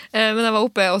jeg var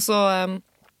oppe, og så...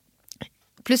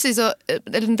 Plutselig så,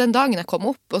 den dagen jeg kom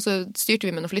opp, og så styrte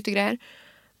vi med noen flyttegreier,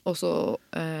 og så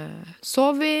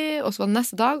sov vi, og så var det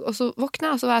neste dag, og så våknet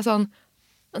jeg, og så var jeg sånn,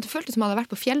 det føltes som jeg hadde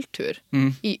vært på fjelltur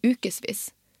i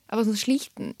ukesvis. Jeg var sånn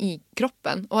sliten i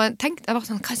kroppen, og jeg var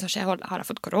sånn, hva som skjer? Har jeg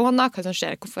fått korona? Hva som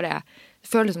skjer? Hvorfor det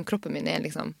føles som kroppen min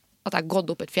liksom, at jeg har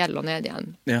gått opp et fjell og ned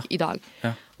igjen i dag.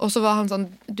 Ja. Og så var han sånn,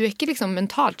 du ikke liksom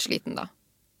mentalt sliten da?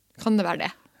 Kan det være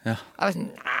det? Ja. Jeg var sånn,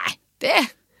 nei,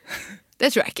 det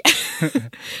tror jeg ikke.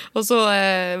 Og så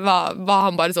var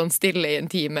han bare sånn stille i en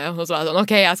time, og så var jeg sånn,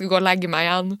 ok, jeg skal gå og legge meg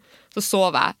igjen. Så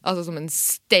sov jeg, altså som en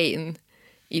stein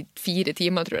i 4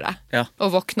 timer, tror jeg. Ja.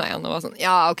 Og våkna igjen og var sånn,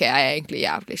 ja, ok, jeg er egentlig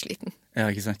jævlig sliten. Ja,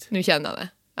 ikke sant. Nå kjenner jeg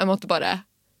det. Jeg måtte bare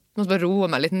roe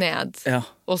meg litt ned. Ja.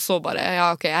 Og så bare,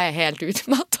 ja, ok, jeg er helt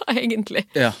utmattet, egentlig.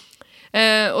 Ja.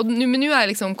 Men nå er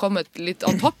jeg liksom kommet litt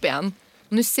on top igjen.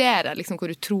 Og nå ser jeg liksom hvor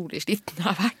utrolig sliten jeg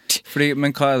har vært.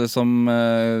 Men hva det som,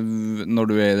 når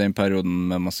du i den perioden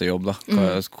med masse jobb da,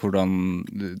 hvordan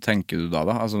tenker du da?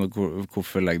 Altså,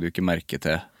 hvorfor legger du ikke merke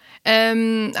til?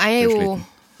 Jeg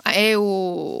er jo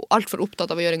alt for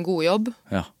opptatt av å gjøre en god jobb.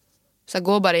 Ja. Så jeg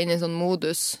går bare inn i en sånn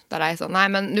modus der jeg er sånn, nei,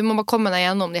 men du må bare komme deg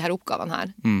gjennom de her oppgavene her.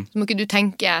 Så må ikke du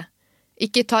tenke,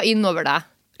 ikke ta inn over deg.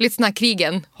 Litt sånn her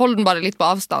krigen, hold den bare litt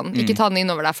på avstand. Ikke ta den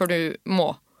inn over deg før du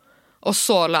må. Og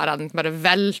så lar jeg den bare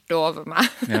velte over meg.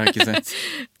 Ja, ikke sant.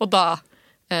 og da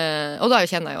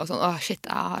kjenner jeg jo sånn, shit,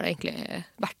 jeg har egentlig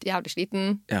vært jævlig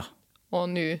sliten. Ja.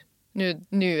 og nå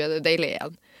er det deilig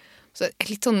igjen. Så jeg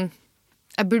er litt sånn,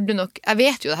 jeg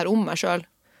vet jo det her om meg selv,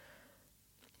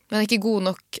 men jeg er ikke god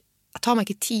nok, jeg tar meg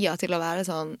ikke tida til å være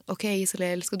sånn, ok,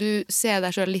 Isalill, skal du se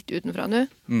deg selv litt utenfra nå?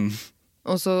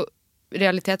 Og så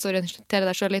realitetsorientere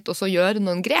deg selv litt, og så gjøre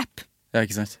noen grep. Ja,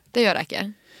 ikke sant? Det gjør jeg ikke.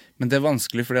 Men det er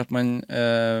vanskelig, fordi at man,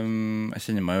 jeg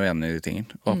kjenner meg jo igjen i de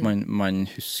tingene, og at man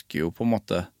husker jo på en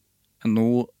måte, nå,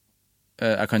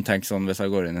 jeg kan tenke sånn, hvis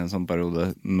jeg går inn i en sånn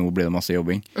periode, nå blir det masse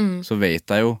jobbing, så vet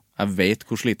jeg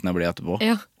hvor sliten jeg blir etterpå,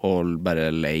 og bare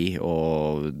lei,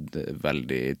 og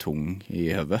veldig tung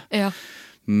i høvet. Ja.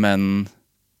 Men,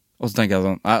 og så tenker jeg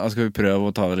sånn, nei, da skal vi prøve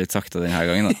å ta det litt sakte denne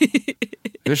gangen da.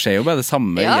 Det skjer jo bare det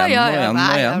samme igjen og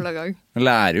igjen. Man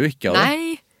lærer jo ikke av det.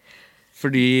 Nei.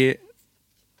 Fordi,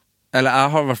 eller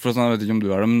jeg har i hvert fall sånn, jeg vet ikke om du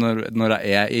har det, men når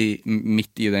jeg er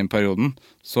midt i den perioden,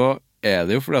 så er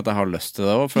det jo fordi at jeg har lyst til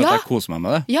det også, for at jeg koser meg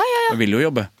med det. Ja. Jeg vil jo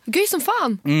jobbe. Gøy som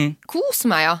faen. Kos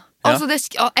meg, ja. Altså, jeg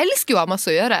elsker jo å ha masse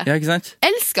å gjøre. Ja, ikke sant?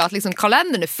 Elsker at liksom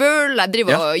kalenderen er full, jeg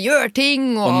driver og gjør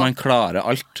ting. Og man klarer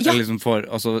alt. Ja. Liksom får,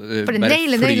 altså, bare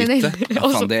naile. Ja,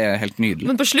 faen, det er helt nydelig.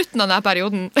 Men på slutten av denne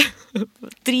perioden,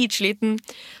 dritsliten,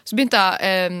 så begynte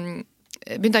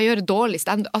jeg å gjøre dårlig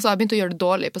stand-up. Altså, jeg begynte å gjøre det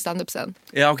dårlig på stand-up-scenen.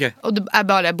 Ja, ok. Og jeg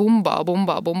bare bomba.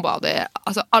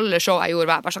 Altså, alle show jeg gjorde,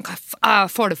 var jeg bare sånn, jeg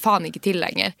får det faen ikke til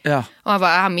lenger. Ja. Og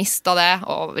jeg har mistet det,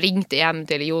 og ringte hjem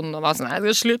til Jon, og var sånn, jeg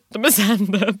skal slutte med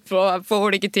stand-up, og jeg får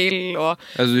det ikke til, og...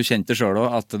 Altså, du kjente selv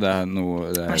også at det er noe...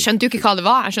 Jeg skjønte jo ikke hva det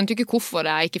var, jeg skjønte jo ikke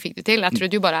hvorfor jeg ikke fikk det til. Jeg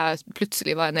trodde jo bare jeg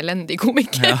plutselig var en elendig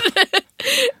komiker.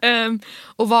 Ja.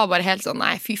 Og var bare helt sånn,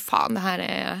 nei, fy faen, det her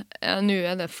nå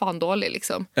er det faen dårlig,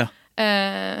 liksom. Ja.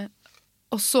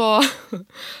 Og så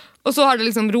har det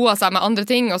liksom roet seg med andre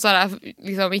ting, og så har jeg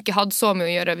liksom ikke hatt så mye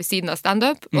å gjøre ved siden av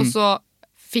stand-up, og så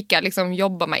fikk jeg liksom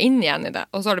jobbet meg inn igjen i det,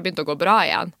 og så har det begynt å gå bra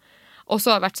igjen. Og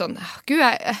så har jeg vært sånn, gud,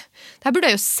 det her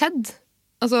burde jeg jo sett.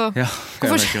 Altså, ja,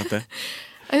 jeg vet ikke at det.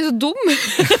 Jeg er så dum.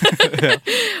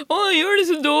 Jeg gjør det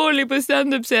så dårlig på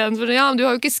stand-up-scenen. For ja, du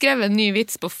har jo ikke skrevet en ny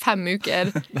vits på 5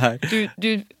 uker.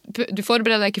 Du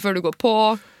forbereder deg ikke før du går på.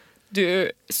 Du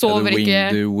sover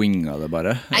ikke. Du winger det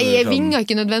bare? Nei, jeg winger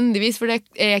ikke nødvendigvis, for det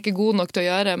er jeg ikke god nok til å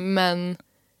gjøre, men...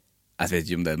 Jeg vet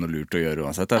ikke om det er noe lurt å gjøre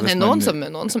uansett. Det er noen som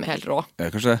er helt rå. Ja,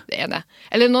 kanskje det. Det er det.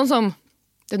 Eller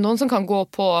det er noen som kan gå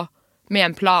på med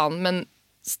en plan, men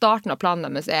starten av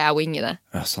planen deres er å winge det.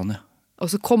 Ja, sånn, ja. Og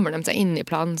så kommer de seg inn i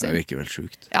planen sin. Det virker vel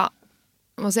sjukt. Ja.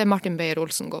 Man ser Martin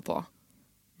Beyer-Olsen gå på.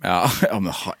 Ja,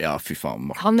 men fy faen,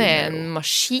 Martin. Han er en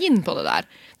maskin på det der.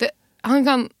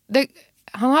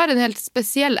 Han har en helt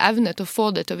spesiell evne til å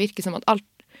få det til å virke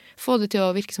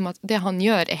som at det han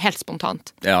gjør er helt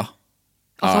spontant. Ja.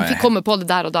 Altså han fikk komme på det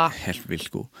der og da. Helt vilt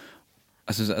god.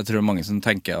 Jeg tror mange som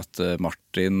tenker at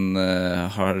Martin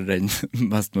har den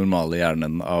mest normale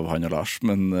hjernen av han og Lars,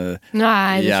 men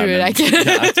nei, det tror jeg ikke.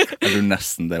 Jeg tror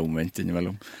nesten det er omvendt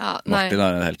innimellom. Ja, Martin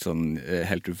har en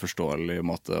helt uforståelig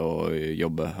måte å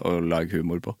jobbe og lage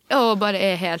humor på. Og bare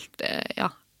er helt,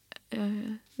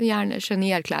 gjerne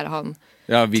genierklærer han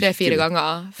 3-4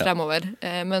 ganger fremover.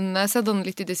 Men jeg har sett han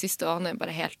litt i det siste, og han er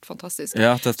bare helt fantastisk.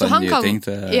 Ja, testet nye ting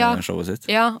til showet sitt.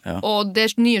 Ja, og det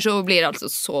nye showet blir altså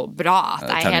så bra at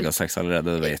jeg er helt... 6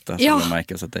 allerede, det vet jeg, selv om jeg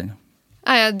ikke har sett den.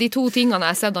 De 2 tingene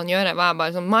jeg har sett han gjøre, var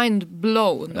bare sånn mind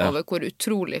blown over hvor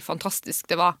utrolig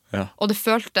fantastisk det var. Ja. Og det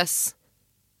føltes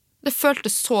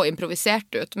så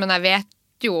improvisert ut, men jeg vet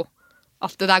jo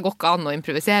at det der går ikke an å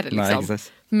improvisere, liksom. Nei,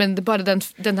 men det er bare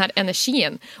den her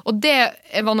energien. Og det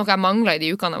var noe jeg manglet i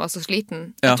de ukene jeg var så sliten.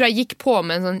 Jeg tror jeg gikk på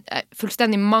med en sånn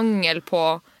fullstendig mangel på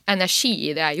energi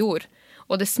i det jeg gjorde.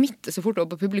 Og det smitter så fort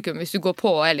opp på publikum hvis du går på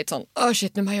og er litt sånn,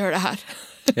 shit, nå må jeg gjøre det her.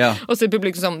 Ja. Og så er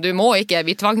publikum sånn, du må ikke,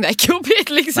 vi tvang deg ikke opp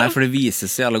hit, liksom. Nei, for det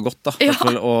vises jævlig godt da. Ja.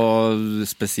 Og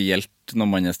spesielt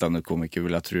når man er stand-up-komiker,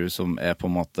 vil jeg tro, som er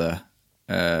på en måte...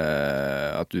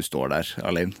 at du står der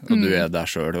alene, og du er der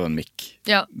selv og en mikk.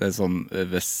 Ja. Det er sånn,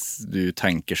 hvis du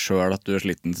tenker selv at du er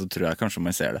sliten, så tror jeg kanskje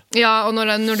man ser det. Ja, og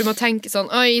når du må tenke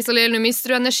sånn, oi, Isalill, nå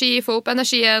mister du energi, få opp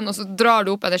energien, og så drar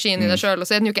du opp energien i deg selv, og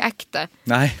så er den jo ikke ekte.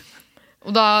 Nei.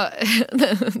 Og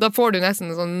da får du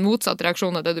nesten en sånn motsatt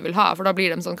reaksjon av det du vil ha, for da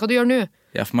blir de sånn, hva du gjør nå?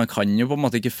 Ja, for man kan jo på en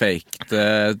måte ikke fake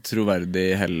det troverdig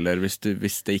heller, hvis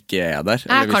det ikke er der.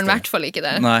 Jeg kan i hvert fall ikke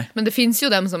det. Nei. Men det finnes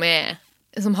jo dem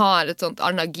som har et sånt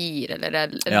annet gir,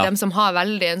 eller dem som har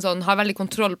veldig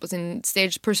kontroll på sin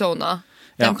stage-persona.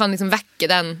 De kan liksom vekke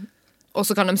den, og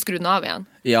så kan de skru den av igjen.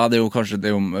 Ja, det er jo kanskje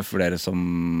flere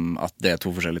som at det er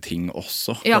 2 forskjellige ting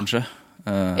også, kanskje.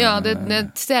 Ja, det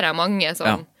ser jeg mange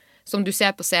som du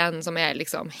ser på scenen som er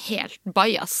liksom helt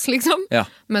bias, liksom. Ja.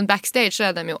 Men backstage så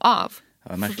er de jo av.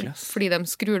 Ja, det er merkelig. Fordi de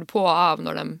skrur på og av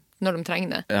når de når de trenger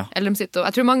det. Ja. Eller de sitter, og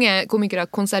jeg tror mange komikere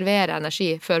konserverer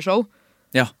energi før show.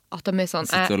 Ja, at de sånn,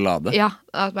 sitter og lader. Ja,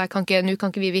 at nå kan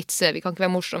ikke vi vitse, vi kan ikke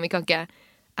være morsomme,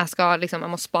 jeg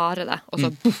må spare det, og så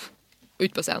puff,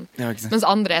 ut på scenen. Ja, mens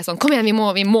andre sånn, kom igjen,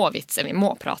 vi må vitse, vi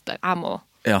må prate, jeg må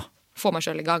få meg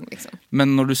selv i gang, liksom.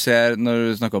 Men når du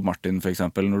snakker om Martin for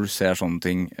eksempel, når du ser sånne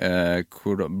ting,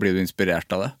 blir du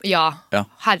inspirert av det? Ja,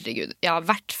 herregud. Ja, i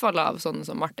hvert fall av sånne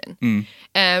som Martin.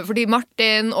 Fordi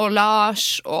Martin og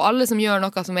Lars og alle som gjør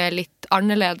noe som er litt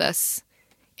annerledes,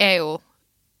 jo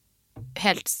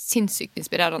helt sinnssykt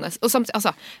inspirerende. Og samtidig,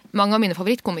 altså, mange av mine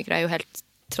favorittkomikere jo helt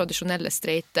tradisjonelle,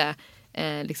 streite,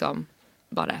 liksom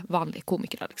bare vanlige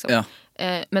komikere, liksom. Ja.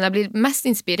 Men jeg blir mest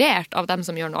inspirert av dem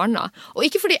som gjør noe annet. Og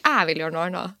ikke fordi jeg vil gjøre noe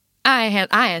annet. Jeg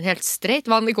er en helt streit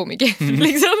vanlig komiker,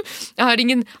 liksom. Jeg har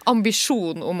ingen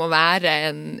ambisjon om å være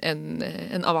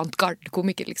en avantgarde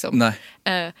komiker, liksom. Nei.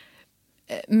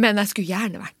 Men jeg skulle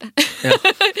gjerne vært det. Ja.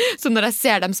 Så når jeg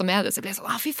ser dem som er det, så blir jeg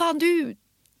sånn, fy faen,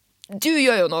 du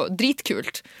gjør jo noe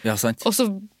dritkult. Ja, sant. Og så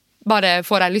bare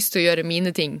får jeg lyst til å gjøre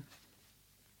mine ting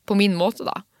på min måte,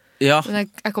 da. Ja. Men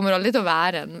jeg kommer aldri til å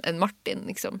være en Martin,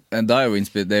 liksom. Det er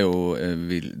jo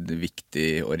viktig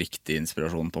og riktig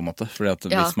inspirasjon, på en måte. Fordi at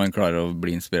hvis man klarer å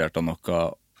bli inspirert av noe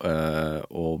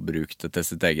og bruke det til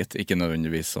sitt eget, ikke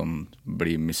nødvendigvis sånn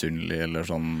bli misunnelig eller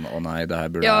sånn, å nei, det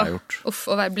her burde jeg gjort.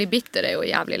 Å bli bitter er jo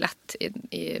jævlig lett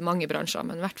i mange bransjer,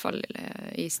 men i hvert fall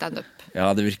i stand-up.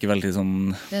 Ja, det virker veldig sånn...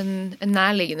 Det er en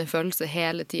nærliggende følelse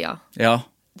hele tiden. Ja,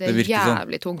 det virker sånn. Det er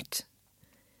jævlig tungt.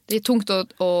 Det er tungt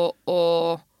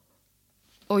og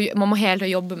man må hele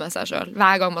tiden jobbe med seg selv.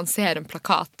 Hver gang man ser en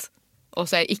plakat, og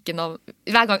så ikke navn...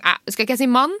 Hver gang skal ikke jeg si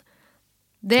mann?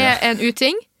 Det er en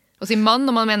uting. Å si mann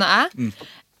når man mener jeg.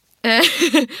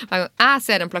 Hver gang jeg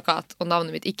ser en plakat, og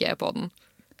navnet mitt ikke er på den.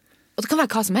 Og det kan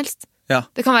være hva som helst. Ja.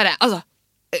 Det kan være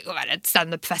et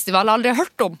stand-up-festival jeg aldri har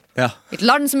hørt om. Ja. Et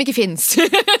land som ikke finnes.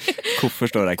 Hvorfor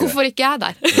står jeg ikke Hvorfor ikke jeg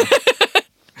der? Ja.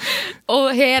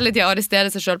 Og hele tiden arrestere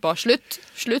seg selv på slutt,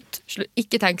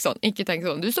 ikke tenk sånn.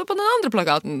 Du står på den andre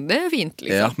plakaten, det er fint,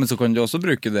 liksom. Ja, men så kan du også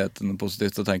bruke det til noe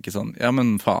positivt og tenke sånn, ja,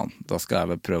 men faen, da skal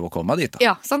jeg vel prøve å komme meg dit, da.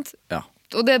 Ja, sant? Ja.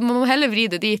 Og man må heller vri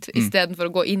det dit i stedet for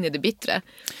å gå inn i det bittre.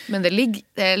 Men det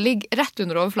ligger rett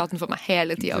under overflaten for meg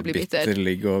hele tiden å bli bitter. Bitter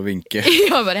ligger og vinker.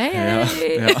 Ja, bare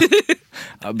hei.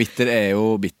 Ja, bitter er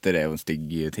jo en stygg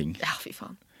ting. Ja, fy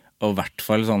faen. Og i hvert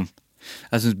fall sånn,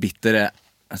 jeg synes bitter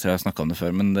jeg tror jeg har snakket om det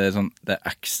før, men det er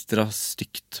ekstra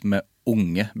stygt med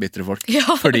unge, bitre folk. Ja.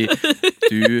 Fordi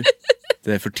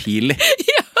det er for tidlig.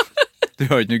 Ja. Du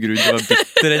har ikke noe grunn til å være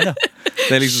bitter ennå.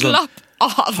 Det er liksom sånn, slapp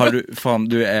av.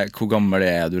 Hvor gammel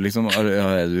er du liksom?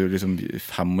 Er du liksom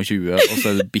 25, og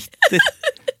så er du bitter?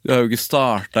 Du har jo ikke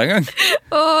startet engang.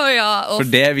 Ja.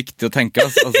 For det er viktig å tenke.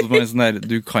 Altså,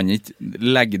 du kan ikke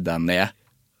legge deg ned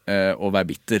og være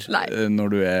bitter når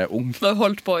du er ung. Du har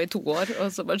holdt på i 2 år, og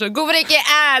så bare sånn, hvorfor ikke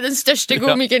jeg den største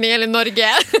komikeren i hele Norge?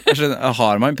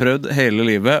 Har man prøvd hele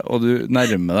livet, og du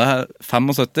nærmer deg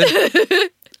 75,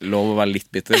 lov å være litt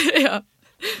bitter. Ja,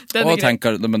 og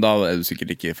tenker, men da er du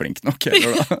sikkert ikke flink nok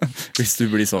heller, da, hvis du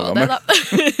blir så gammel.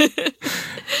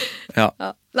 Ja.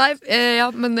 Nei,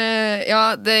 men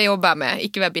det jobber jeg med,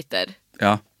 ikke være bitter.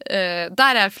 Ja.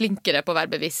 Der er jeg flinkere på å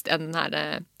være bevisst enn den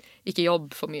her ikke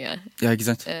jobb for mye. Ja, ikke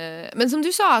sant? Men som du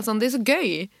sa, sånn, det er så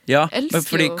gøy. Ja, men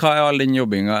fordi hva er all den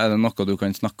jobbinga? Er det noe du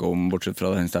kan snakke om bortsett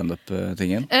fra den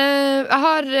stand-up-tingen? Vi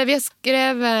har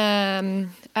skrevet,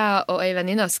 jeg og en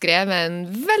venninne har skrevet en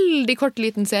veldig kort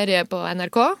liten serie på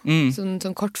NRK,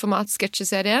 sånn kortformat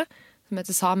sketsjeserie, som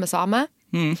heter Same,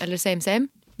 eller Same.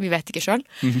 Vi vet ikke selv.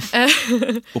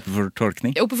 Oppe for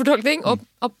tolkning? Oppe for tolkning, og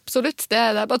absolutt, det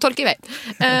er bare å tolke i vei.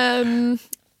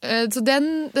 Så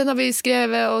den har vi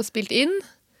skrevet og spilt inn.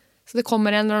 Så det kommer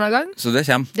en eller annen gang. Så det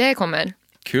kommer? Det kommer.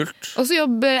 Kult. Og så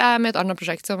jobber jeg med et annet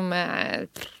prosjekt som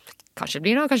kanskje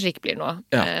blir noe, kanskje ikke blir noe.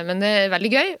 Ja. Men det er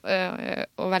veldig gøy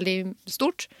og veldig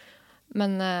stort.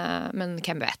 Men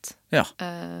hvem vet? Ja.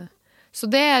 Så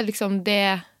det er liksom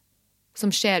det som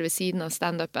skjer ved siden av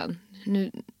stand-upen. Nå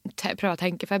prøver jeg å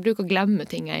tenke, for jeg bruker å glemme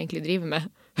ting jeg egentlig driver med.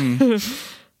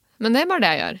 Men det er bare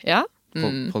det jeg gjør, ja.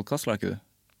 Podcast lager du?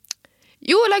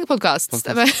 Jo, jeg lager podcast.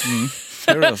 Ser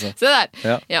du det altså? Se der.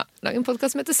 Ja, lager en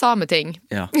podcast som heter Sameting.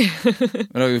 Ja.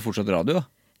 Men lager du fortsatt radio da?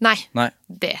 Nei,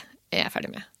 det er jeg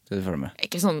ferdig med. Det er du ferdig med?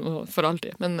 Ikke sånn for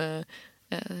alltid, men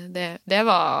det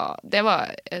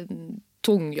var en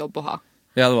tung jobb å ha.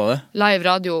 Ja, det var det. Live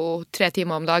radio 3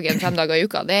 timer om dagen, 5 dager i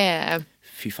uka,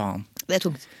 Fy faen. Det er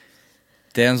tungt.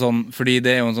 Det er fordi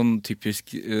det er jo en sånn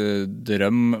typisk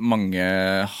drøm mange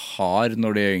har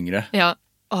når de er yngre. Ja.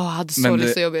 Jeg hadde så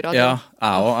lyst til å jobbe i radio. Ja,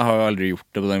 jeg har jo aldri gjort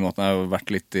det på den måten. Jeg har jo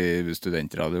vært litt i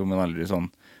studentradio, men aldri sånn.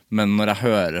 Men når jeg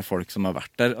hører folk som har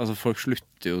vært der, altså folk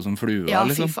slutter jo som fluer, Ja,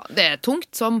 liksom. fy faen. Det er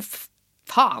tungt som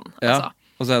faen, altså. Ja,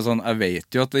 og så er det sånn, jeg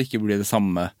vet jo at det ikke blir det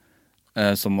samme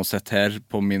som å sitte her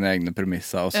på mine egne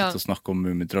premisser og sitte og snakke om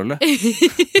Mummitrollet.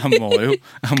 Jeg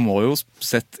må jo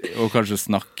sitte og kanskje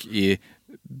snakke i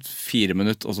 4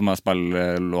 minutter, og så må jeg spille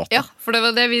låter. Ja, for det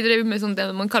var det vi drev med, sånn, det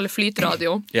man kaller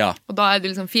flytradio. Ja. Og da er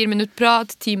det liksom 4 minutter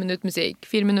prat, 10 minutter musikk.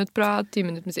 4 minutter prat, 10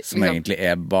 minutter musikk. Som liksom egentlig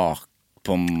er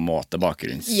på en måte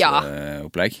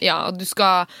bakgrunnsopplegg. Ja, og du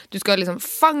skal liksom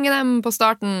fange dem på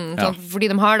starten, sånn,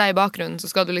 fordi de har deg i bakgrunnen, så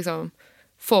skal du liksom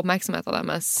få oppmerksomhet av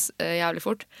deres jævlig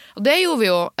fort. Og det gjorde vi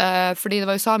jo, fordi det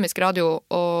var jo samisk radio,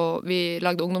 og vi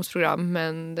lagde ungdomsprogram,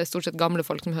 men det er stort sett gamle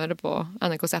folk som hører på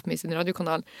NRK Sápmi sin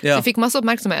radiokanal. Så vi fikk masse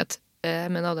oppmerksomhet,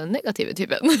 men av den negative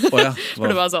typen. For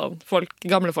det var sånn,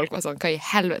 gamle folk var sånn, hva i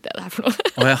helvete er det her for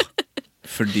noe?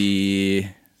 Fordi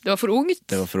det var for ungt.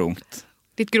 Det var for ungt.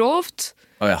 Litt grovt.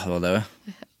 Det var det.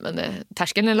 Men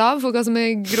terskelen er lav for hva som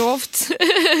er grovt.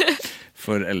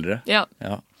 For eldre. Ja.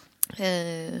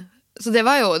 Så det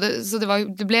var jo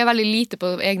det ble veldig lite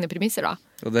på egne premisser da.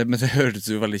 Men det hørtes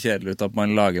jo veldig kjedelig ut at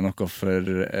man lager noe for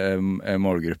en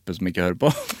målgruppe som ikke hører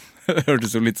på. Det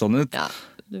hørtes jo litt sånn ut. Ja,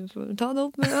 du får ta det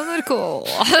opp med NRK.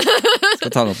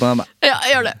 Skal ta det opp med meg. Ja,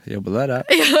 gjør det. Jobbe der, ja.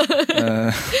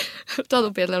 Ta det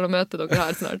opp i et eller annet møte dere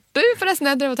har snart. Du, forresten,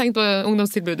 jeg drev og tenkte på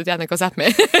ungdomstilbudet til NRK Sápmi.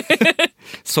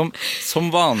 Som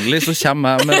vanlig så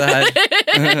kommer jeg med det her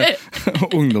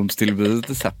ungdomstilbudet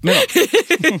til Sápmi da.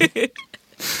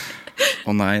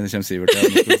 Nei, det kommer Sivert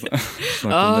igjen.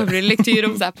 Det blir lektyr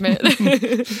om Sápmi.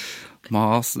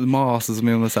 Mase så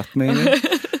mye om Sápmi.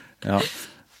 Ja.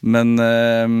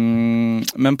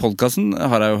 Men podcasten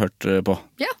har jeg jo hørt på.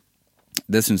 Ja.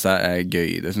 Det synes jeg er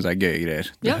gøy. Det synes jeg er gøye greier.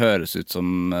 Det høres ut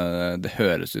som det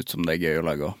er gøy å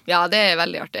lage også. Ja, det er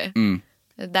veldig artig.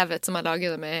 David som jeg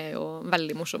lager det med er jo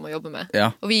veldig morsom å jobbe med. Ja.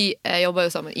 Og vi jobber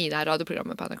jo sammen i det her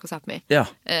radioprogrammet på NRK Sápmi. Ja.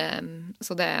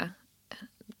 Så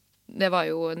det var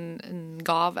jo en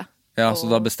gave. Ja, så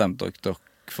da bestemte dere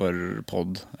for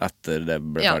podd etter det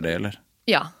ble ferdig, eller?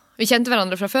 Ja, vi kjente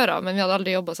hverandre fra før av, men vi hadde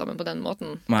aldri jobbet sammen på den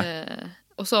måten.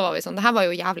 Og så var vi sånn, det her var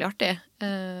jo jævlig artig,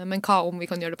 men hva om vi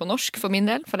kan gjøre det på norsk for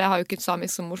min del? For jeg har jo ikke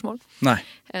samisk som morsmål. Nei.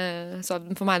 Så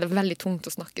for meg er det veldig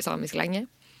tungt å snakke samisk lenge.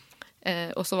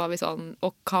 Og så var vi sånn,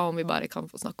 og hva om vi bare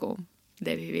kan få snakke om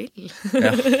det vi vil?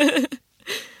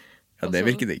 Ja, det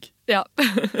virker digg. Ja.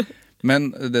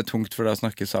 Men det er tungt for deg å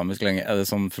snakke samisk lenge. Er det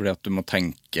sånn fordi at du må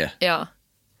tenke? Ja.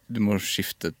 Du må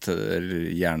skifte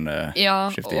til hjerne? Ja,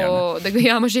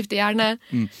 jeg må skifte hjerne.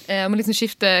 Jeg må liksom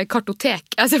skifte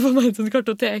kartotek. Jeg ser for meg et sånt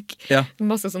kartotek. Ja.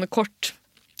 Masse sånne kort.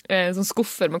 Sånne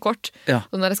skuffer med kort. Ja.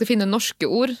 Og når jeg skal finne norske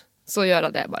ord, så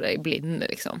gjør jeg det bare i blinde,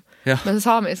 liksom. Ja. Men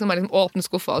samisk så må jeg liksom åpne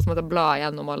skuffa, og så må jeg bla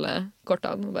gjennom alle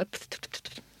kortene. Og bare...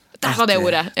 Der var det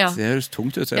ordet. Ja. Det høres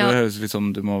tungt ut. Det høres litt som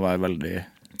du må være veldig...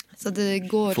 Så det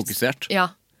går, fokusert.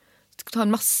 Ja. Det tar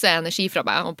masse energi fra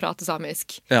meg å prate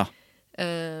samisk. Ja.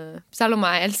 Selv om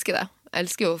jeg elsker det. Jeg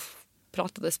elsker jo å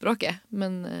prate det språket.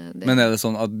 Men er det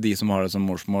sånn at de som har det som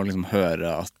morsmål liksom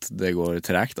hører at det går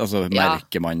tregt? Altså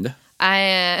merker man det?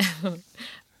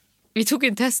 Vi tok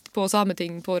en test på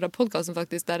Sameting på podcasten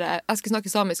faktisk, der jeg skulle snakke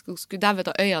samisk og skulle David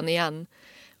ta øynene igjen.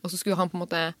 Og så skulle han på en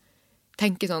måte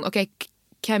tenke sånn, ok,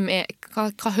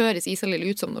 hva høres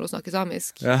Isalill ut som når hun snakker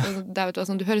samisk? Ja. David var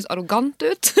sånn, du høres arrogant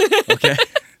ut. Ok.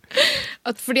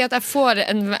 Fordi at jeg får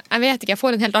en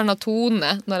helt annen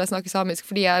tone når jeg snakker samisk,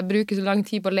 fordi jeg bruker så lang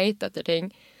tid på å lete etter ting.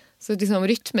 Så liksom,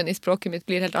 rytmen i språket mitt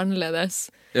blir helt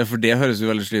annerledes. Ja, for det høres jo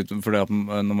veldig slitt ut, for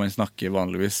når man snakker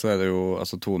vanligvis, så er det jo,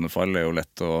 altså tonefall er jo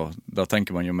lett, og da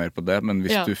tenker man jo mer på det, men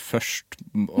hvis du først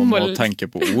må tenke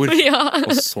på ord,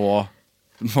 og så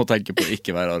må tenke på å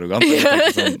ikke være arrogant, eller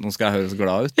tenke sånn, nå skal jeg høres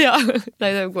glad ut. Ja,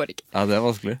 nei, det går ikke. Ja, det er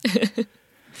vanskelig.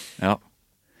 Ja.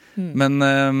 Men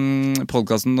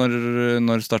podcasten,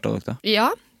 når startet dere da? Ja,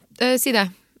 si det.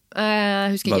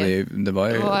 Jeg husker ikke.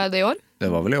 Var det i år? Det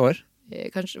var vel i år.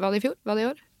 Kanskje, var det i fjor? Var det i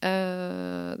år?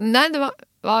 Nei, det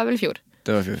var vel i fjor.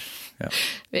 Det var i fjor, ja.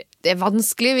 Det er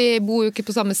vanskelig, vi bor jo ikke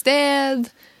på samme sted.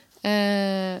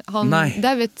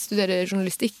 David studerer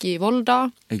journalistikk i Volda.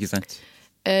 Ikke sant.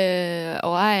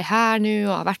 Og jeg er her nå,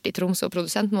 og har vært i Tromsø, og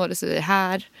produsenten vår er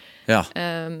her. Ja.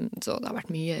 Så det har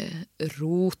vært mye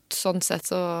rot, sånn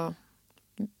sett.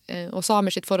 Og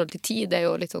samer sitt forhold til tid er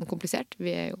jo litt sånn komplisert.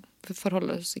 Vi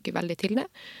forholder oss ikke veldig til det.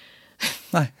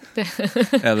 Nei.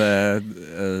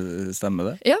 Stemmer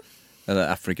det? Ja. det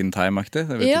African time-aktig?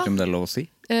 Jeg vet ikke om det lov å si.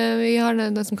 Vi har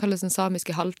det som kalles den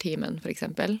samiske halvtimen, for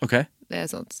eksempel. Okay. Det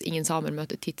sånn at ingen samer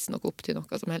møter tidsnok opp til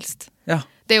noe som helst. Ja.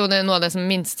 Det jo noe av det som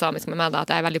minst samisk med meg, da,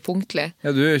 at jeg veldig punktlig.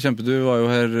 Ja, du var jo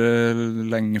her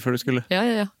lenge før du skulle. Ja.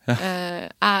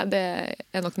 Det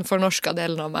nok den fornorska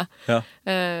delen av meg. Ja.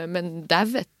 Men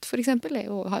Davet, for eksempel,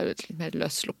 har jo et litt mer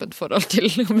løssluppent forhold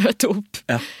til å møte opp.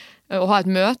 Ja. Å ha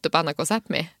et møte på NRK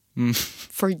Sápmi.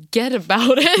 Forget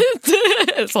about it!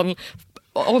 Sånn,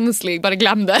 honestly, bare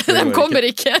glem det. De kommer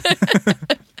ikke.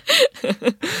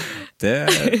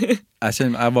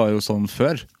 Jeg var jo sånn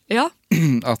før. Ja.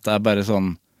 At jeg bare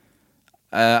sånn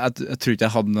jeg tror ikke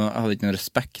jeg hadde ikke noe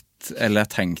respekt, eller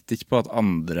jeg tenkte ikke på at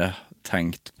andre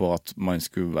tenkte på at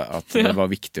det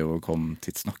var viktig å komme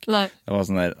tidsnok. Nei. Det var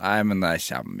sånn der, men jeg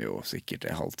kommer jo sikkert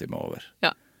en halvtime over.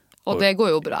 Ja. Og det går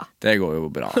jo bra. Det går jo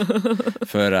bra.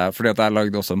 Fordi at jeg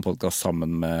lagde også en podcast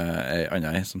sammen med en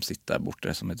annen som sitter der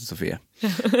borte, som heter Sofie.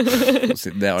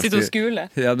 Sitter og skule?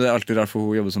 Ja, det alltid rart, for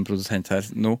hun jobber som produsent her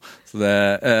nå. Så det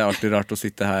alltid rart å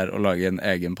sitte her og lage en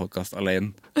egen podcast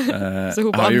alene. Jeg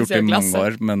har gjort det i mange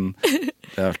år, men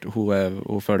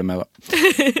hun følger med da.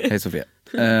 Hei Sofie.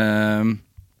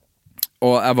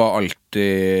 Og jeg var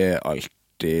alltid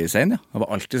sen, ja. Jeg var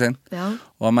alltid sen. Ja.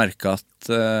 Og jeg merket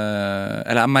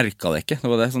eller jeg merket det ikke. Det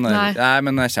var det sånn der,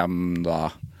 men jeg kommer da.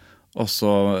 Og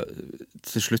så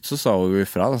til slutt så sa hun jo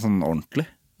ifra da, sånn ordentlig.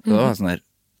 Og det var sånn der,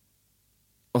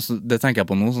 og så, det tenker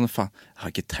jeg på nå, sånn, faen, jeg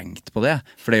har ikke tenkt på det.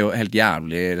 For det jo helt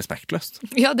jævlig respektløst.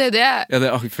 Ja, det det.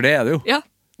 Ja, for det det jo. Ja.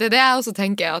 Det det jeg også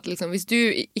tenker, at liksom, hvis du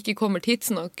ikke kommer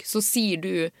tidsnok, så sier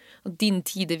du at din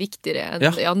tid viktigere enn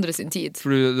de andre sin tid.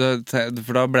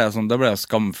 For da ble jeg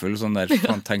skamfull, sånn der,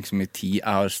 faen, tenk så mye tid jeg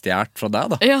har stjert fra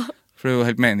deg da. Ja. For det jo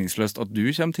helt meningsløst at du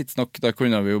kommer tidsnok, da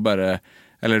kunne vi jo bare,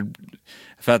 eller,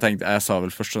 for jeg sa vel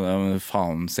først sånn,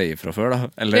 faen, sier fra før da,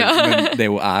 eller, men det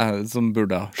jo jeg som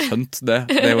burde ha skjønt det.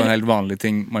 Det jo en helt vanlig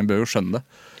ting, man bør jo skjønne det.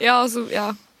 Ja, altså,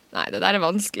 nei, det der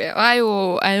vanskelig. Og jeg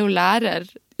er jo lærer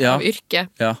av yrke.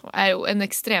 Ja. Og jeg jo en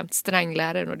ekstremt streng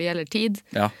lærer når det gjelder tid.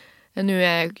 Ja. Nå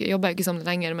jobber jeg ikke som det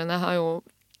lenger, men jeg har jo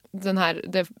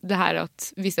det her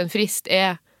at hvis en frist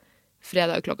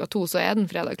fredag 2:00, så den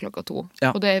fredag 2:00.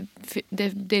 Ja. Og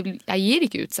jeg gir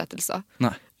ikke utsettelser.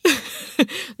 Nei.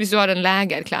 Hvis du har en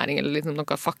legeerklæring eller liksom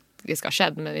noe faktisk har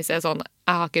skjedd, men hvis jeg sånn,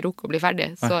 jeg har ikke rukket å bli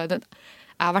ferdig, så jeg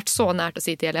har vært så nært å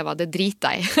si til elever, det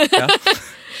driter jeg i. Ja.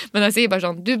 Men jeg sier bare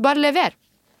sånn, du bare lever.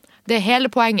 Det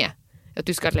hele poenget. At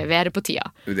du skal levere på tida.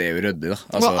 Det jo røddig da.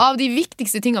 Altså... Og av de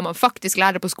viktigste tingene man faktisk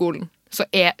lærer på skolen, så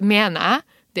mener jeg,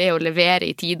 det å levere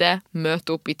i tide,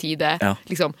 møte opp i tide,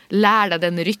 liksom, lære deg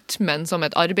den rytmen som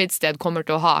et arbeidssted kommer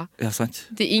til å ha. Ja, sant.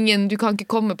 Du kan ikke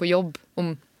komme på jobb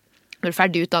om du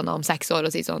ferdig utdannet om 6 år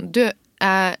og si sånn, du,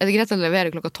 det greit å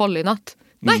levere 12:00 i natt?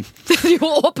 Nei, det jo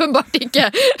åpenbart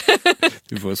ikke.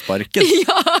 Du får jo sparken.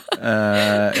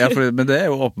 Ja. Men det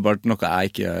jo åpenbart noe jeg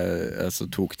ikke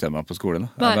tok til meg på skolen.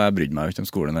 Jeg brydde meg jo ikke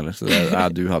om skolen heller, så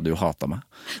du hadde jo hatet meg.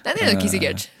 Nei, det nok ikke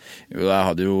sikkert. Jo, jeg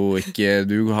hadde jo ikke,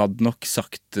 du hadde nok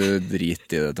sagt drit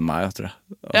i det til meg, tror jeg.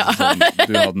 Altså,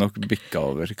 du hadde nok bykket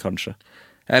over, kanskje.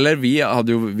 Eller vi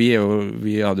hadde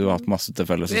jo hatt masse til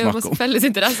felles å snakke om. Vi hadde masse felles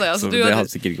interesser, ja. Så det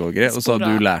hadde sikkert ikke vært greit. Og så hadde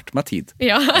du lært meg tid.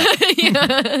 Ja.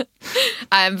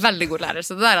 Jeg en veldig god lærer,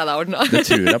 så det der hadde jeg ordnet. Det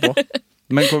tror jeg på.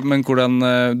 Men hvordan,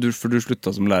 for du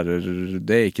sluttet som lærer,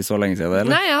 det ikke så lenge siden det,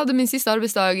 eller? Nei, jeg hadde min siste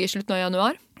arbeidsdag i slutten av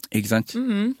januar. Ikke sant?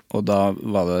 Og da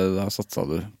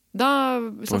satset du Da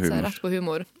satset jeg rett på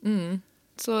humor.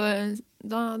 Så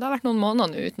det har vært noen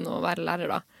måneder nå uten å være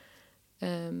lærer da.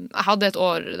 Jeg hadde et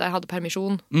år der jeg hadde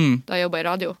permisjon da jeg jobbet i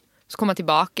radio. Så kom jeg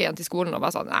tilbake igjen til skolen og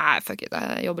bare sånn, nei, fuck it,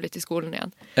 jeg jobber litt i skolen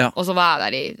igjen. Ja. Og så var jeg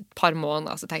der i et par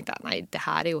måneder, så tenkte jeg, nei, det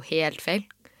her jo helt feil.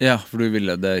 Ja, for du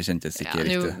ville, det kjentes ikke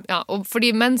riktig. Ja, og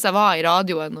fordi mens jeg var i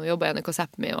radioen og jobbet i NRK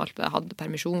Sápmi og alt, jeg hadde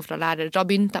permisjon fra lærer, da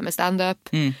begynte jeg med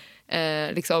stand-up.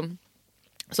 Liksom,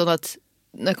 sånn at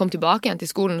når jeg kom tilbake igjen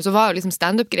til skolen, så var jo liksom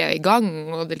stand-up-greia i gang,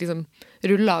 og det liksom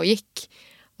rullet og gikk.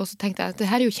 Og så tenkte jeg,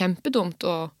 det her jo kjempedumt,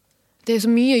 og det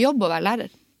så mye jobb å være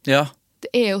lærer. Ja.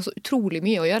 Det jo så utrolig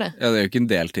mye å gjøre. Ja, det jo ikke en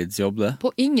deltidsjobb, det.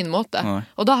 På ingen måte. Nei.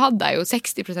 Og da hadde jeg jo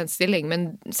 60% stilling, men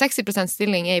 60%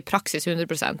 stilling i praksis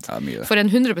 100%. Ja, mye det. For en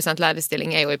 100%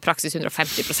 lærerstilling jo i praksis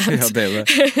 150%. Ja, det jo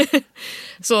det.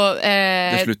 Så...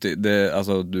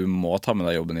 altså, du må ta med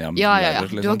deg jobben hjem. Ja. Lærer,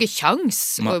 liksom. Du har ikke sjans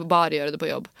å bare gjøre det på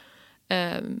jobb.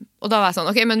 Og da var jeg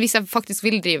sånn, ok, men hvis jeg faktisk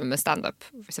vil drive med stand-up,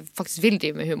 hvis jeg faktisk vil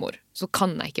drive med humor, så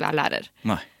kan jeg ikke være lærer.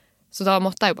 Nei. Så da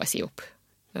måtte jeg jo bare si opp.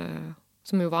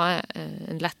 Som jo var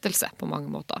en lettelse på mange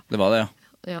måter. Det var det,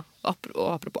 ja. Og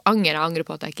apropos anger, jeg angrer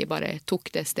på at jeg ikke bare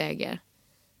tok det steget.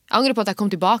 Jeg angrer på at jeg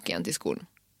kom tilbake igjen til skolen.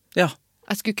 Ja.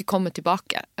 jeg skulle ikke komme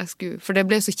tilbake. For det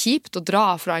ble så kjipt å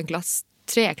dra fra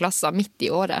 3 klasser midt i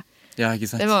året. Ja,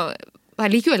 ikke sant.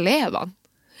 Jeg liker jo elevene.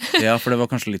 Ja, for det var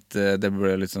kanskje det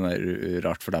ble litt sånn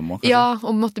rart for dem også, kanskje? Ja,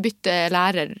 og måtte bytte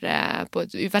lærer på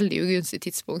et veldig ugunstig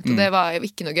tidspunkt, og det var jo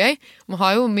ikke noe gøy. Man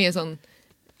har jo mye sånn,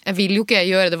 jeg vil jo ikke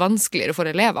gjøre det vanskeligere for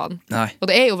elevene. Nei. Og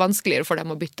det jo vanskeligere for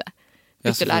dem å bytte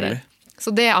lærer. Så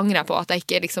det angrer jeg på, at jeg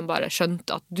ikke liksom bare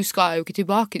skjønte at du skal jo ikke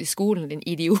tilbake til skolen, din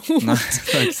idiot. Nei,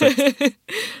 det exakt.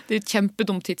 Det et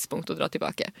kjempedumt tidspunkt å dra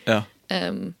tilbake. Ja.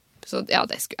 Så ja,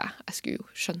 det skulle jeg. Jeg skulle jo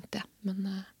skjønt det,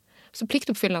 men... Så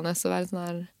pliktoppfyllende å være sånn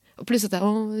her. Og plutselig at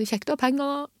det kjekt å ha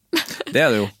penger. Det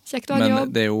det jo. Kjekt å ha en jobb.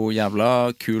 Men det jo jævla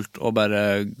kult å bare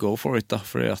go for it da.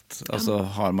 Fordi at altså,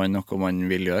 har man noe man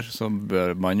vil gjøre, så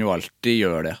bør man jo alltid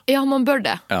gjøre det. Ja, man bør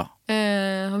det. Ja.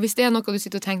 Og hvis det noe du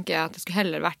sitter og tenker at jeg skulle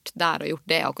heller vært der og gjort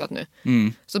det akkurat nå,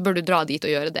 så bør du dra dit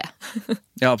og gjøre det.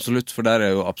 Ja, absolutt. For der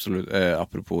jo absolutt,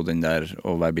 apropos den der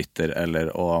å være bitter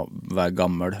eller å være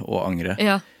gammel og angre.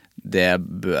 Ja. Det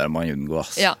bør man unngå,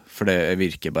 ass. Ja. For det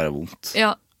virker bare vondt.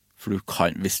 Ja. For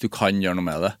hvis du kan gjøre noe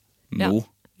med det,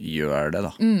 gjør det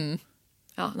da.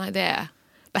 Ja, nei, det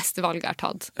beste valget jeg har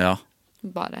tatt. Ja.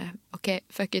 Bare, ok,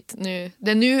 fuck it,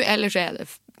 det nå, eller så det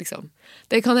liksom.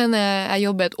 Det kan hende jeg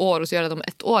jobber et år, og så gjør jeg det om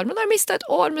et år, men da har jeg mistet et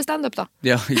år med stand-up da.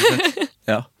 Ja, ikke sant?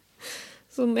 Ja.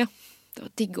 Sånn, ja. Det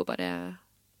var digg å bare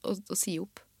å si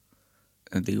opp.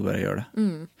 Det digg å bare gjøre det.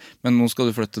 Men nå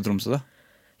skal du flytte til Tromsø da?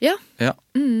 Ja. Ja.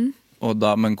 Og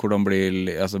da, men hvordan blir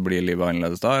livet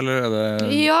annerledes da, eller det...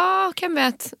 Ja, hvem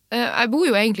vet. Jeg bor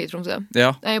jo egentlig i Tromsø.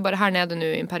 Ja. Jeg jo bare her nede nå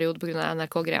i en periode på grunn av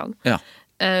NRK-greiene. Ja.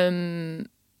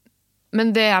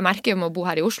 Men det jeg merker med å bo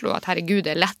her i Oslo, at herregud,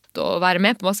 det lett å være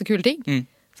med på masse kule ting.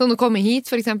 Sånn å komme hit,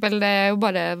 for eksempel, det jo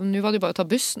bare, nå var det jo bare å ta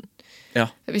bussen. Ja.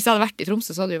 Hvis jeg hadde vært i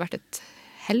Tromsø, så hadde det jo vært et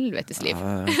helvetes liv.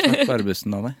 Ja, jeg har ikke bare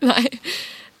bussen da, nei.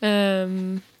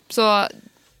 Så...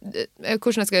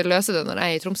 hvordan jeg skal løse det når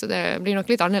jeg i Tromsø, det blir nok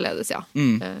litt annerledes, ja.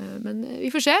 Men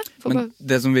vi får se. Men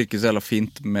det som virker så jævla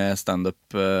fint med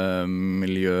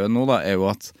stand-up-miljøet nå da, jo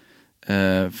at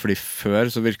fordi før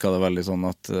så virket det veldig sånn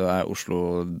at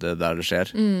Oslo, det der det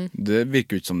skjer. Det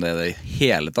virker jo ikke som det i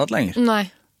hele tatt lenger. Nei.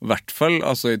 I hvert fall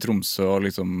altså i Tromsø og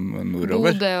liksom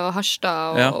nordover. Bodø og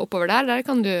Harstad og oppover der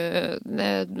kan du,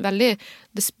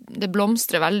 det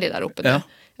blomstrer veldig der oppe. Ja.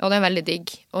 Og det veldig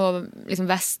digg. Og liksom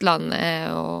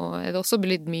Vestlandet, og det også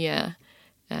blitt mye...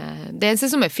 Det eneste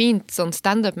som fint sånn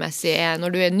stand-up-messig når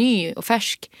du ny og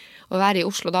fersk, og være i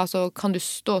Oslo da, så kan du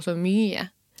stå så mye.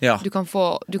 Ja. Du kan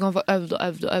få øvd og øvd og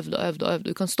øvd og øvd og øvd.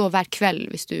 Du kan stå hver kveld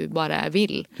hvis du bare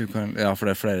vil. Ja, for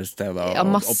det flere steder å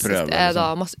prøve.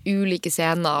 Steder, masse ulike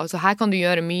scener. Så her kan du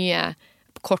gjøre mye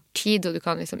på kort tid, og du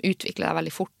kan liksom utvikle deg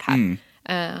veldig fort her.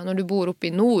 Når du bor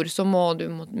oppe i nord, så må du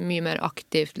mye mer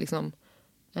aktivt liksom...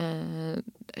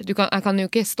 jeg kan jo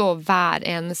ikke stå hver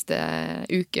eneste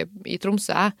uke i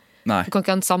Tromsø. Nei. Du kan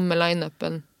ikke ha den samme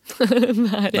line-upen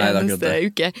hver eneste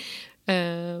uke.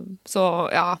 Så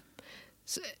ja,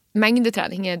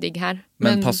 mengdetrening digg her.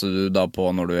 Men passer du da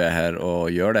på når du her og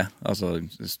gjør det? Altså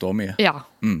stå mye? Ja.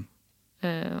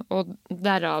 Og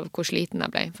derav hvor sliten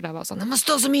jeg ble, for det var sånn, jeg må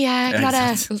stå så mye, jeg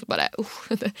klarer. Og så bare,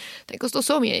 tenk å stå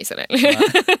så mye, Isabel.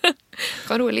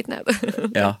 Kan roe litt ned.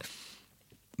 Ja.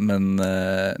 Men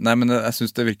jeg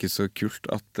synes det virker så kult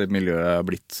at miljøet har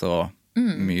blitt så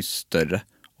mye større,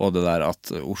 og det der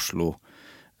at Oslo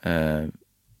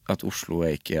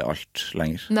ikke alt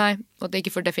lenger. Nei, og at det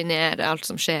ikke får definere alt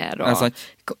som skjer, og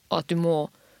at du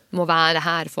må være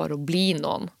her for å bli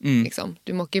noen, liksom.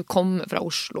 Du må ikke komme fra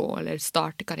Oslo, eller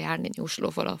starte karrieren din i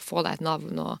Oslo for å få deg et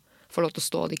navn, og få lov til å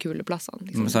stå de kule plassene.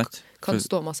 Liksom. Du kan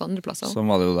stå masse andre plasser. Sånn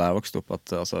var det jo da jeg vokste opp, at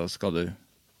altså,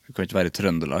 du kan ikke være i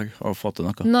Trøndelag og få til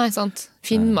noe. Nei, sant.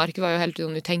 Finnmark var jo helt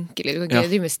sånn utenkelig. Du kan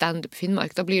ikke drive med stand-up i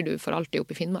Finnmark. Da blir du for alltid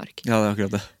oppe i Finnmark. Ja, det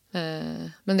akkurat det.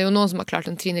 Men det jo noen som har klart,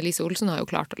 Trine Lise Olsen har jo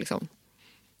klart å liksom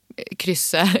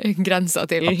krysse grensa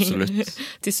til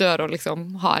sør, og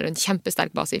liksom har en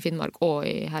kjempesterk base i Finnmark og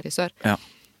her i sør. Ja.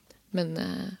 Men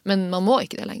man må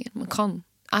ikke det lenger. Man kan.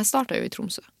 Jeg startet jo i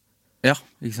Tromsø. Ja,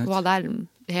 ikke sant. Var der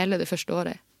hele det første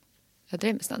året. Jeg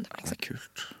drev med stand-up, liksom. Ja,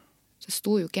 kult. Så jeg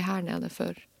sto jo ikke her nede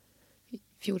før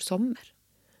fjor sommer.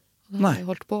 Og da har jeg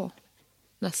holdt på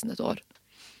nesten et år.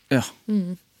 Ja.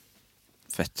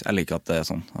 Fett. Jeg liker at det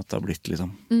sånn, at det har blitt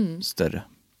liksom større.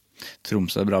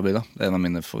 Tromsø bra by da. Det en av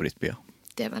mine favorittbyer.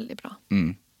 Det veldig bra.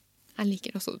 Jeg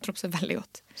liker også Tromsø veldig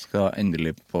godt. Skal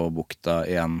endelig på bukta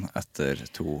igjen etter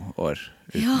 2 år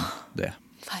uten det.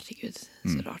 Herregud,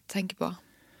 så rart å tenke på.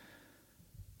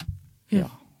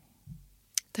 Ja.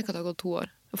 Tenk at det har gått 2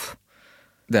 år. Uff.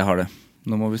 Det har det.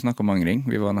 Nå må vi snakke om angring.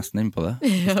 Vi var nesten inne på det.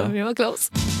 Ja, vi var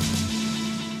close.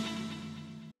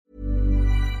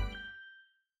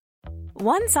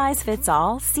 One size fits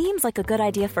all seems like a good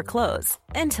idea for clothes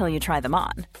until you try them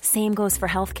on. Same goes for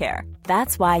healthcare.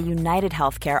 That's why United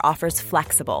Healthcare offers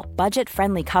flexible,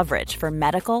 budget-friendly coverage for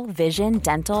medical, vision,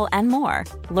 dental, and more.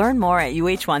 Learn more at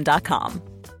uh1.com.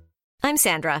 I'm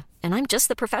Sandra, and I'm just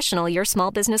the professional your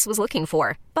small business was looking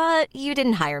for. But you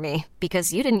didn't hire me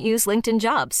because you didn't use LinkedIn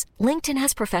Jobs. LinkedIn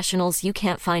has professionals you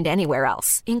can't find anywhere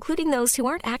else, including those who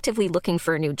aren't actively looking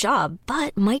for a new job,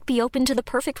 but might be open to the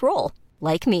perfect role,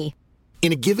 like me.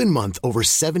 In a given month, over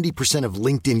 70% of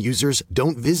LinkedIn users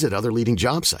don't visit other leading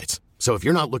job sites. So if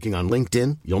you're not looking on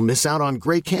LinkedIn, you'll miss out on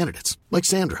great candidates like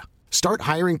Sandra. Start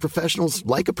hiring professionals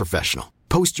like a professional.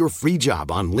 Post your free job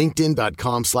on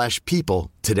linkedin.com/people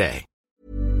today.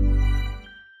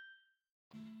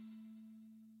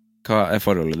 Hva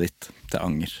forholdet ditt til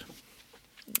anger?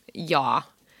 Ja.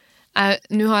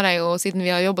 Nå har jeg jo, siden vi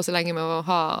har jobbet så lenge med å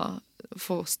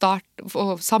få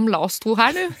samlet oss to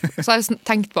her nå, så har jeg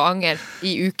tenkt på anger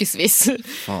i ukesvis.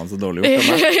 Faen, så dårlig gjort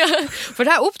av meg. Ja, for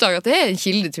det har jeg oppdaget at det en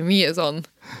kilde til mye sånn.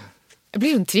 Jeg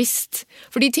blir jo trist.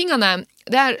 For de tingene,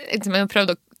 det jeg har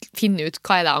prøvd å finne ut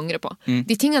hva det jeg angrer på.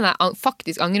 De tingene jeg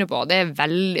faktisk angrer på, det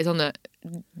veldig sånne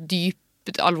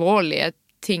dypt, alvorlige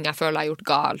ting jeg føler jeg har gjort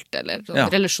galt, eller sånne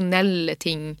relasjonelle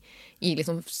ting i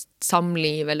liksom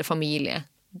samliv eller familie.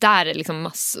 Der liksom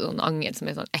masse sånn anger som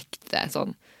sånn ekte,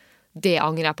 sånn det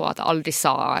angrer jeg på at jeg aldri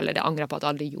sa, eller det angrer jeg på at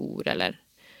jeg aldri gjorde, eller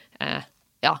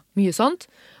mye sånt.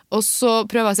 Og så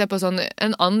prøver jeg å se på sånn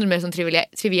en andre mer sånn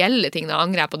trivielle ting, da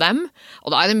angrer jeg på dem,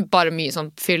 og da det bare mye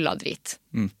sånn fylla drit.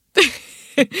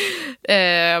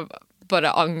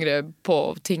 Bare angre på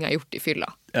ting jeg har gjort i fylla.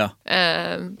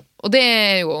 Og det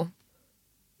jo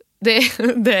det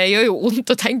gjør jo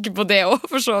ondt å tenke på det også,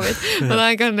 for så vidt. Men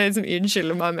jeg kan liksom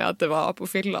unnskylde meg med at det var på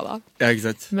fylla da. Ja, ikke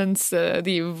sant. Mens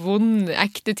de vonde,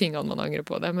 ekte tingene man angrer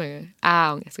på, dem jeg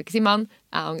skal ikke si man,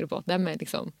 jeg angrer på, dem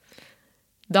liksom,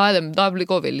 da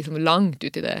går vi liksom langt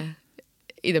ut i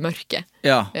det mørke.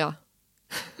 Ja.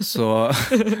 Så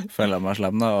føler jeg meg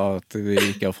slem da, at vi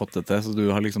ikke har fått det til, så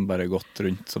du har liksom bare gått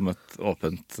rundt som et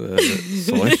åpent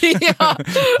sår.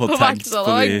 Og vært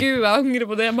sånn, Gud, jeg angrer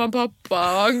på det, mamma, pappa,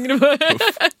 jeg angrer på det.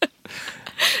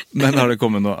 Men har det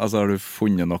kommet noe, altså har du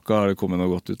funnet noe, har det kommet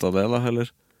noe godt ut av det da, eller?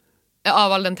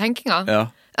 Av all den tenkinga? Ja.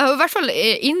 Jeg har i hvert fall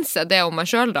innsett det om meg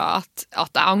selv da, at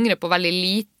jeg angrer på veldig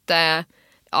lite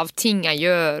av ting jeg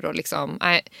gjør, og liksom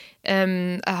jeg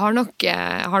har nok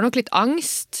litt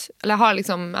angst, eller jeg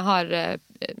har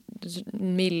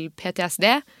mild PTSD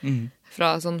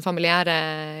fra sånn familiære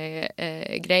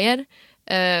greier,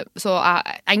 så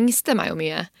jeg engster meg jo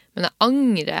mye, men jeg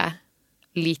angrer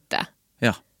lite.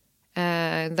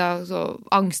 Så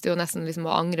angst jo nesten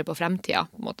liksom å angre på fremtiden,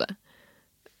 på en måte.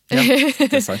 Ja,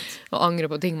 det sant. Og angre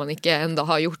på ting man ikke enda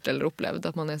har gjort eller opplevd,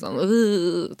 at man sånn,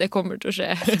 det kommer til å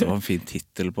skje. Det var en fin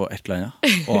titel på et eller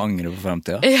annet, å angre på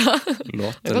fremtiden. Ja,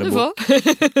 låt det eller bok.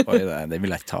 Oi, det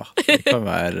vil jeg ikke ta. Det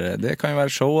kan jo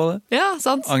være show av det. Ja,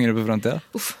 sant. Angre på fremtiden.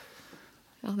 Uff.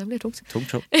 Ja, det blir tungt.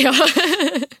 Tungt show. Ja.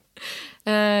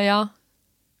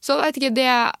 Så vet ikke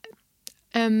det,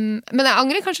 men jeg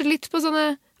angrer kanskje litt på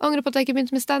sånne, angrer på at jeg ikke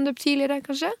begynte med stand-up tidligere,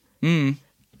 kanskje.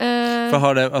 For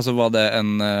var det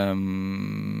en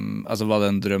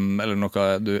drøm eller noe,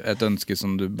 et ønske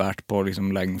som du bært på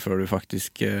liksom lenge før du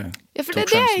faktisk tok sjansen? Ja, for det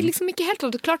jeg liksom ikke helt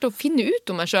hadde klart å finne ut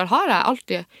om meg selv. Har jeg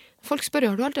alltid, folk spør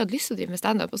jo, har du alltid hatt lyst til å drive med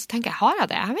stand-up? Og så tenker jeg, har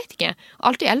jeg det? Jeg vet ikke.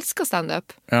 Alltid elsket stand-up.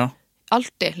 Ja.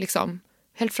 Alltid, liksom.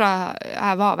 Helt fra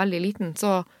jeg var veldig liten,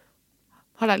 så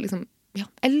har jeg liksom,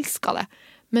 elsket det.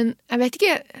 Men jeg vet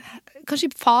ikke, kanskje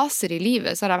i faser i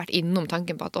livet så har jeg vært innom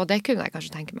tanken på at det kunne jeg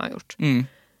kanskje tenke meg å ha gjort.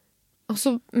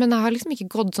 Men jeg har liksom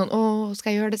ikke gått sånn,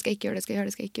 skal jeg gjøre det, skal jeg ikke gjøre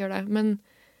det, skal jeg ikke gjøre det. Men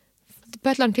på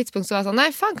et eller annet tidspunkt så var jeg sånn,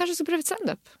 nei faen, kanskje jeg skal prøve et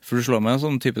stand-up. For du slår meg en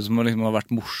sånn type som liksom har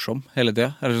vært morsom hele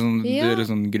tiden. Eller sånn, du er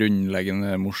sånn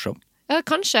grunnleggende morsom. Ja,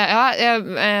 kanskje,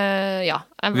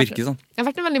 Virker sånn. Jeg har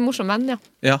vært en veldig morsom venn,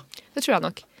 ja. Det tror jeg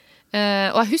nok.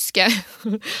 Og jeg husker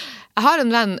jeg har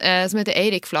en venn som heter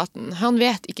Eirik Flaten. Han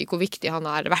vet ikke hvor viktig han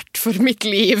har vært for mitt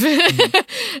liv.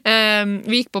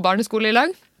 Vi gikk på barneskole i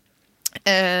lag,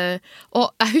 og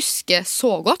jeg husker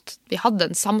så godt vi hadde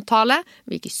en samtale.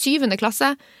 Vi gikk i 7. klasse.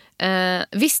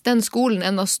 Hvis den skolen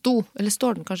enda sto, eller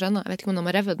står den kanskje enda, jeg vet ikke om de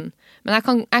har revet den, men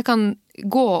jeg kan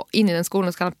gå inn i den skolen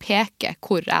og så kan jeg peke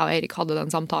hvor jeg og Eirik hadde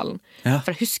den samtalen.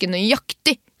 For jeg husker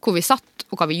nøyaktig hvor vi satt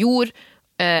og hva vi gjorde.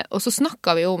 Og så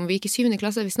snakket vi om, vi gikk i 7.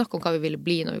 klasse, vi snakket om hva vi ville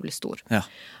bli når vi ble stor.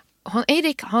 Og han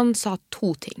Eirik, han sa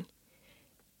 2 ting.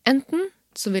 Enten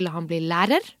så ville han bli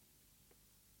lærer,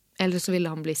 eller så ville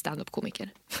han bli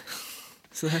stand-up-komiker.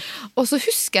 Og så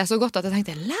husker jeg så godt at jeg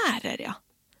tenkte, lærer, ja.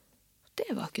 Det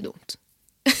var ikke dumt.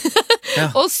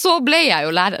 Og så ble jeg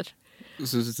jo lærer.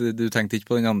 du tenkte ikke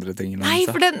på den andre tingen? Nei,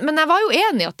 men jeg var jo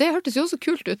enig at det hørtes jo også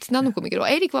kult ut, stand-up-komiker, og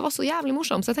Eirik var så jævlig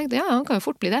morsom, så jeg tenkte, ja, han kan jo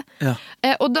fort bli det. Ja.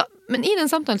 Men i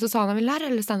den samtalen så sa han, jeg vil lærer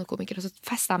eller stand-up-komiker, og så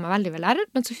festet jeg meg veldig ved lærer,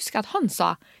 men så husker jeg at han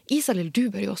sa, Isalill, du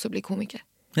bør jo også bli komiker.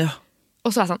 Ja. Og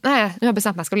så er jeg sånn, nei, nå har jeg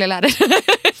bestemt meg, jeg skal bli lærer.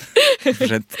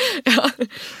 For sent. Ja.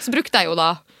 Så brukte jeg jo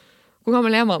da, hvor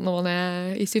gammel er man når man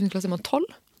er i 7. klasse, er man 12?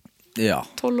 Ja.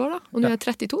 12 år da, og nå er jeg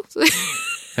 32, så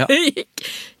ja.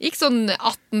 gikk sånn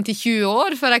 18 til 20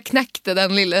 år før jeg knekte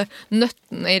den lille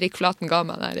nøtten Eirik Flaten ga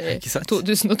meg der i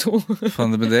 2002.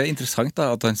 Men det er interessant da,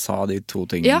 at han sa de to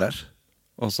tingene der,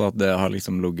 og så at det har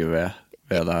liksom lugget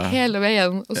ved deg. Hele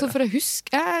veien, og så for å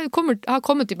huske, jeg har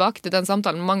kommet tilbake til den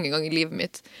samtalen mange ganger i livet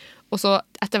mitt, og så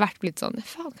etter hvert blitt sånn,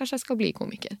 faen, kanskje jeg skal bli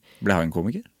komiker. Ble han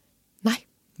komiker? Nei.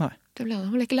 Det ble han,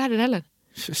 han ble ikke lærer heller.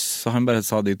 Så han bare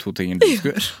sa de to tingene du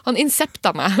skulle gjøre? Han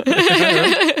innsepta meg.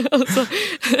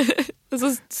 og så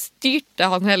styrte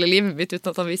han hele livet mitt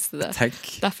uten at han visste det. Tenk.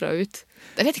 Derfra ut.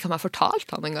 Jeg vet ikke om jeg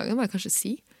fortalte han en gang, det må jeg kanskje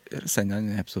si. Send han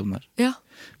i episoden her. Ja.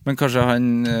 Men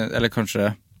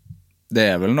kanskje det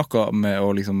er vel noe med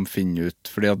å liksom finne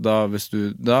ut, fordi at da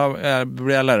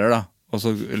blir jeg lærer da, og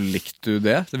så likte du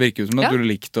det. Det virker jo som at du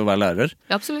likte å være lærer.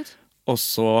 Ja, absolutt. Og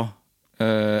så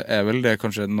er vel det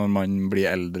kanskje når man blir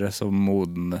eldre så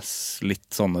modnes litt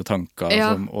sånne tanker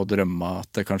og drømmer at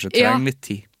det kanskje trenger litt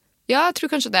tid. Ja, jeg tror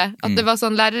kanskje det. At det var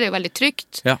sånn, lærer er jo veldig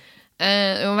trygt. Ja.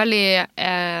 Og veldig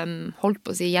holdt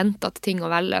på å si gjentatt ting å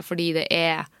velge, fordi det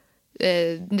er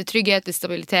trygghet, det er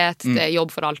stabilitet, det er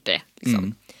jobb for alltid.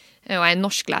 Liksom. Og jeg er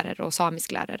norsk lærer og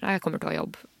samisk lærer. Jeg kommer til å ha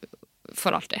jobb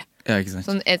for alltid. Ja, ikke sant.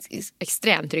 Sånn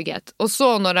ekstrem trygghet. Og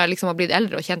så når jeg liksom har blitt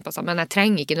eldre og kjent på seg, men jeg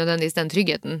trenger ikke nødvendigvis den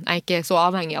tryggheten. Jeg er ikke så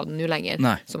avhengig av den nå lenger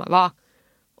som jeg var.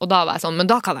 Og da var jeg sånn, men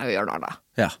da kan jeg jo gjøre noe da.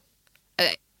 Ja.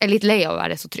 Jeg er litt lei av å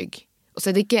være så trygg. Og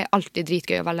så er det ikke alltid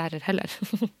dritgøy å være lærer heller.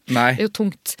 Nei. Det er jo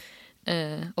tungt.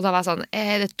 Og da var jeg sånn,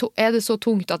 er det så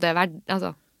tungt at det er verdt,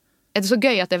 altså, er det så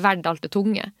gøy at det er verdt alt det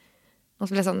tunge? Og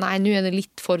så ble jeg sånn, nei, nå er det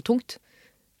litt for tungt.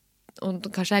 Og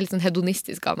kanskje jeg er litt sånn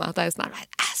hedonistisk av meg, at jeg er sånn, nei,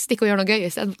 stikk og gjør noe gøy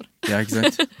i stedet for. Ja, ikke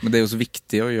sant? Men det er jo så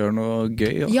viktig å gjøre noe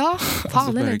gøy. Ja,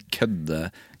 faen er det.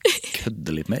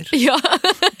 Kødde litt mer. Ja.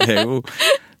 Det er jo,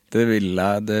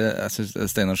 jeg synes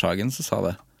Steinar Sagen så sa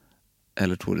det,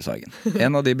 eller Tore Sagen.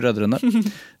 En av de brødrene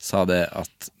sa det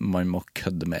at man må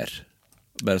kødde mer.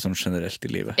 Bare sånn generelt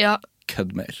i livet. Ja.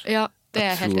 Kødde mer. Ja, det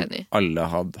er jeg helt enig i. Jeg tror alle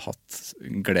hadde hatt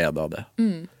glede av det.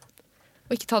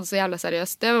 Og ikke ta det så jævla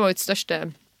seriøst. Det var mitt største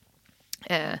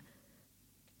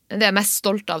det jeg er mest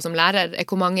stolt av som lærer er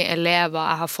hvor mange elever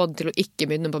jeg har fått til å ikke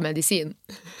begynne på medisin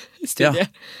i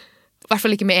studiet. I hvert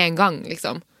fall ikke med en gang,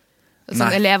 liksom.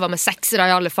 Sånn elever med 6-ere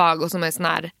i alle fag, og som er sånn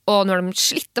her, og når de har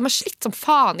slitt som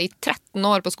faen i 13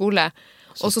 år på skole,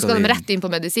 og så skal de rett inn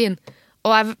på medisin.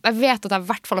 Og jeg vet at jeg i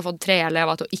hvert fall har fått 3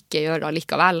 elever til å ikke gjøre det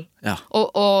likevel. Ja.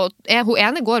 Og hun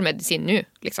ene går medisin nå,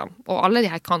 liksom. Og alle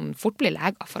de her kan fort bli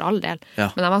leger, for all del.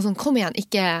 Ja. Men jeg var sånn, kom igjen,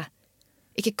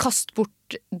 ikke kast bort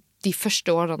de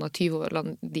første årene av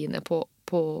 20-årene dine på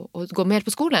å gå mer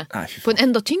på skole. Nei, på en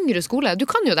enda tyngre skole. Du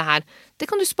kan jo det her. Det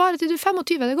kan du spare til du er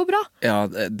 25, det går bra. Ja,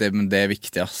 men det er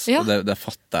viktig, ass. Ja. Og jeg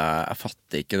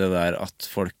fatter ikke det der at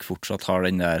folk fortsatt har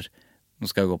den der, nå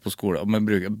skal jeg gå på skole, og man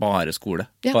bruker bare skole.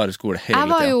 Ja. Bare skole hele tiden.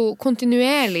 Jeg var jo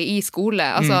kontinuerlig i skole.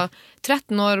 Altså,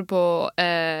 13 år på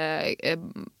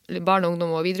barne,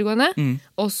 ungdom og videregående,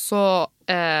 og så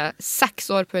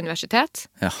 6 år på universitet,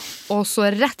 og så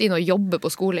rett inn og jobbe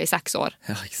på skole i 6 år.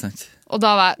 Ja, ikke sant. Og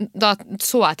da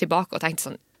så jeg tilbake og tenkte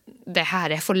sånn, det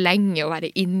her er for lenge å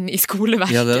være inne i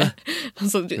skoleverket. Ja, det er det.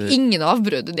 Altså, ingen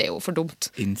avbrudd, det er jo for dumt.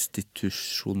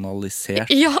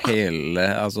 Institusjonalisert hele,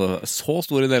 altså så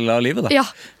store deler av livet da. Ja.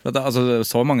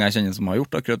 Så mange jeg kjenner som har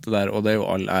gjort akkurat det der, og det er jo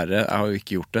all ære, jeg har jo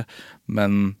ikke gjort det,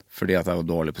 men fordi at jeg var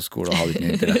dårlig på skole og hadde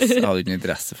ikke noe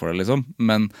interesse for det liksom.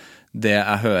 Men det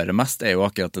jeg hører mest er jo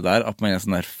akkurat det der, at man er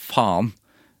sånn der, faen,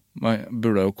 man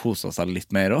burde jo kose seg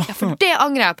litt mer også. Ja, for det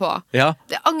angrer jeg på. Ja.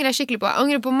 Det angrer jeg skikkelig på. Jeg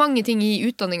angrer på mange ting i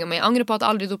utdanningen min. Jeg angrer på at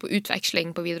jeg aldri dro på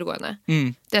utveksling på videregående.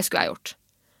 Det skulle jeg gjort.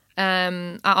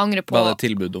 Jeg angrer på... Var det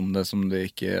tilbud om det som du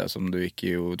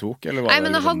ikke jo tok? Eller var nei,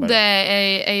 men jeg hadde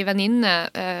en venninne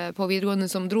på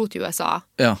videregående som dro til USA.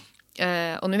 Ja.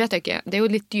 Og nå vet jeg ikke, det er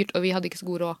jo litt dyrt, og vi hadde ikke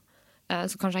så god råd.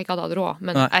 Så kanskje jeg ikke hadde hatt råd,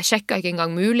 men jeg sjekket ikke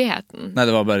engang muligheten. Nei,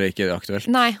 det var bare ikke aktuelt.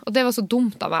 Nei, og det var så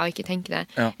dumt av meg å ikke tenke det.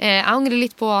 Ja. Jeg angrer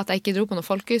litt på at jeg ikke dro på noen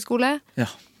folkehøyskole. Ja.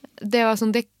 Det var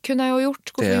sånn, det kunne jeg jo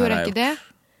gjort. Hvorfor gjorde jeg ikke det?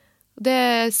 Det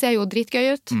ser jo dritgøy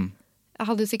ut.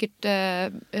 Jeg hadde sikkert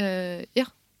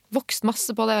vokst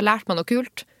masse på det og lært meg noe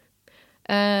kult.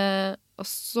 Og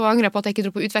så angrer jeg på at jeg ikke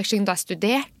dro på utveksling da jeg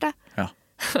studerte. Ja.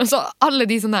 Så alle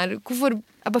de sånne her, hvorfor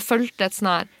jeg bare følte et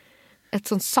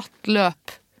sånn satt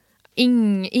løp.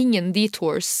 ingen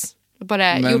detours.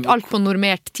 Bare gjort alt på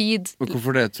normert tid.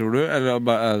 Hvorfor det, tror du? Eller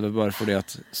det bare fordi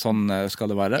at sånn skal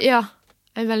det være? Ja,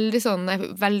 jeg er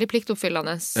veldig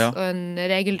pliktoppfyllende og en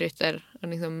regelrytter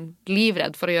og liksom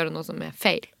livredd for å gjøre noe som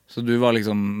feil. Så du var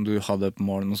liksom, du hadde et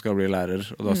mål, nå skal jeg bli lærer,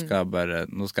 og da skal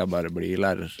jeg bare bli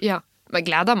lærer. Ja, men jeg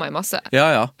gleder meg masse.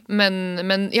 Ja.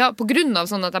 Men ja, på grunn av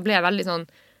sånn at jeg ble veldig sånn,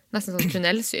 nesten sånn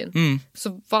tunnelsyn,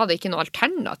 så var det ikke noe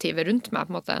alternativ rundt meg,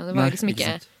 på en måte. Det var liksom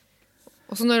ikke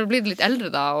Og så når jeg ble litt eldre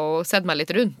da, og sett meg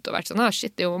litt rundt, og vært sånn,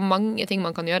 shit, det er jo mange ting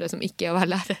man kan gjøre som ikke er å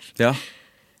være lærer. Ja,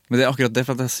 men det er akkurat det,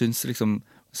 for at jeg synes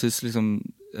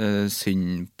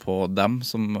synd på dem,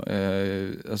 som,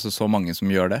 altså så mange som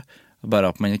gjør det,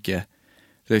 bare at man ikke,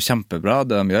 det er jo kjempebra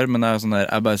det de gjør, men jeg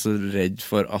er bare så redd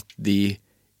for at de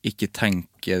ikke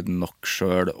tenker nok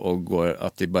selv, og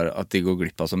at de går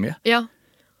glipp av så mye. Ja.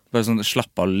 Bare sånn,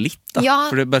 slapp av litt da. Ja,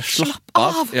 for det er bare slapp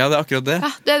av. Ja, det er akkurat det. Ja,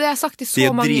 det er det jeg har sagt til så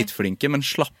mange. De er dritflinke, men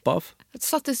slapp av. Jeg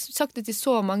har sagt det til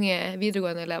så mange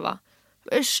videregående elever.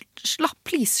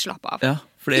 Please slapp av. Ja,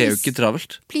 for det er jo ikke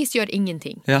travelt. Please gjør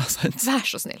ingenting. Ja, sant. Vær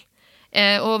så snill.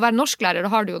 Og være norsklærer,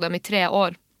 da har du jo dem i 3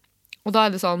 år. Og da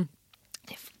er det sånn,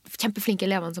 kjempeflinke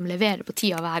elevene som leverer på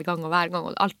tida hver gang,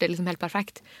 og alt er liksom helt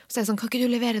perfekt. Og så er det sånn, kan ikke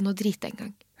du levere noe drit en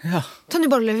gang? Ja. Kan du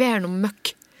bare levere noe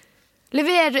møkk?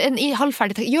 Lever en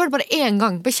halvferdig tekst. Gjør det bare en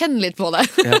gang. Bekjenn litt på det.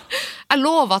 Ja. Jeg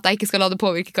lover at jeg ikke skal la det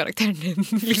påvirke karakteren din.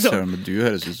 Liksom. Men du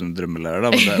høres ut som drømmelærer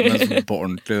da. Men på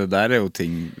ordentlig, det der er jo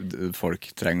ting folk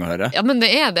trenger å høre. Ja, men det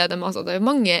er det. Det er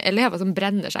mange elever som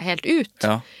brenner seg helt ut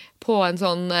på en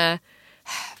sånn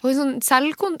på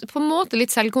en måte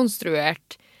litt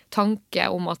selvkonstruert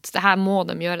tanke om at det her må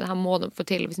de gjøre, det her må de få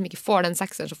til. Hvis de ikke får den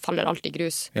 6-eren, så faller alt i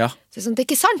grus. Ja. Så det er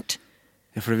ikke sant.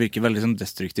 Ja, for det virker veldig sånn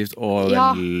destruktivt og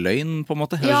løgn, på en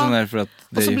måte. Ja, sånn der,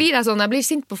 og så blir jeg blir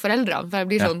sint på foreldrene, for jeg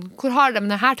blir sånn, hvor har de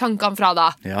denne tankene fra da?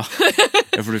 Ja,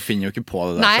 for du finner jo ikke på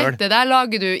det der selv. selv. Nei, det der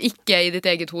lager du ikke i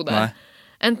ditt eget hode. Nei.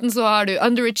 Enten så har du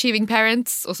underachieving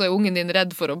parents, og så er ungen din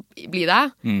redd for å bli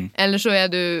deg, eller så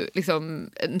er du liksom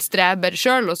en streber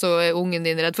selv, og så er ungen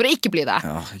din redd for å ikke bli deg.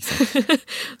 Ja, ikke sant.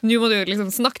 Nå må du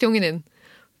liksom snakke til ungen din.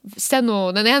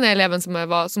 Den ene eleven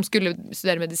som skulle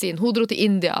studere medisin, hun dro til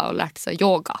India og lærte seg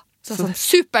yoga. Så sånn,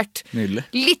 supert! Nydelig.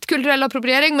 Litt kulturell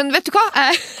appropriering, men vet du hva?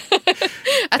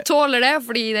 Jeg tåler det,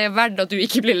 fordi det er verdt at du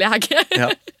ikke blir lege.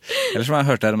 Ja. Eller som jeg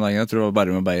hørte her om dagen, jeg tror det var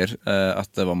Bærum og Beyer, at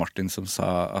det var Martin som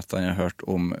sa at han har hørt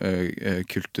om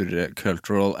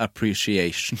cultural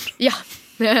appreciation. Ja,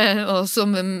 og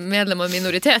som medlem av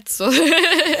minoritet så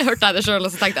hørte jeg det selv,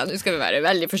 og så tenkte jeg, nå skal vi være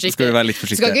veldig forsiktige. Skal vi være litt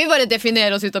forsiktige? Skal ikke vi bare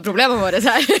definere oss ut av problemene våre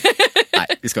her? Nei,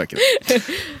 vi skal ikke det.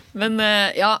 Men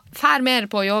ja, fær mer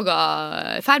på yoga,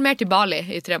 fær mer til Bali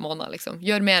i 3 måneder, liksom.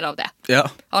 Gjør mer av det. Ja.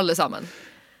 Alle sammen.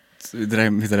 Vi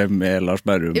trenger med Lars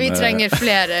Berrum. Vi trenger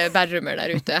flere Berrumer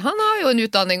der ute. Han har jo en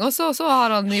utdanning også, så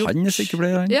har han gjort... Han er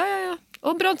sykepleier, han. Ja.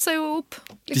 Og brant seg jo opp.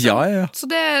 Liksom. Ja. Så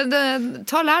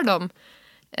ta lærdom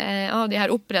av de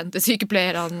her opprente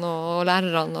sykepleierne og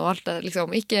lærerne og alt det,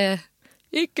 liksom.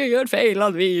 Ikke gjør feil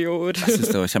at vi gjorde. Jeg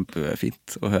synes det var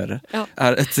kjempefint å høre. Ja.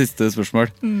 Her et siste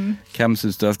spørsmål. Hvem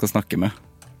synes du jeg skal snakke med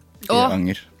i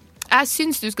Anger? Jeg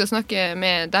synes du skal snakke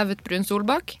med David Brun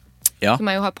Solbakk, som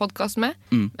jeg jo har podcast med.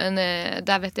 Men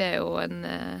David er jo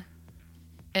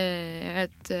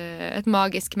et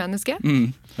magisk menneske.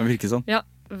 Det virker sånn. Ja,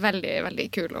 veldig, veldig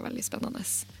kul og veldig spennende.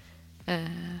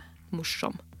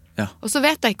 Morsom. Ja. Og så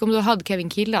vet jeg ikke om du har hatt Kevin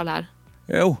Kildahl her.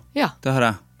 Jo, det har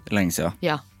jeg lenge siden.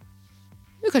 Ja.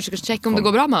 Du kanskje kan sjekke om det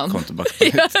går bra med han. Kom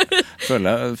tilbake. Jeg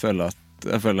føler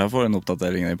jeg får en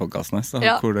oppdatering i podcasten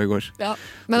hvor det går. Ja.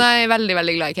 Men jeg er veldig,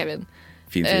 veldig glad i Kevin.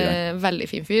 Fin fyr. Veldig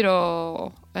fin fyr,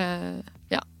 og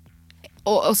ja.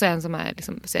 Og også en som jeg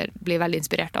liksom blir veldig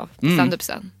inspirert av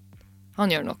stand-up-scenen. Han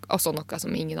gjør også noe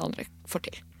som ingen andre får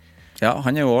til. Ja,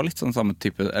 han er jo også litt sånn samme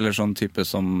type, eller sånn type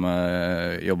som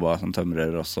jobber som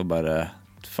tømrer, og så bare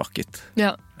fuck it.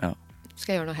 Ja.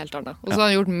 Skal jeg gjøre noe helt annet. Og så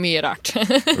har han gjort mye rart.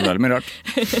 Veldig mye rart.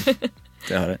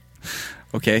 Det har jeg.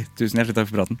 Ok, tusen hjertelig takk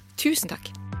for praten. Tusen takk.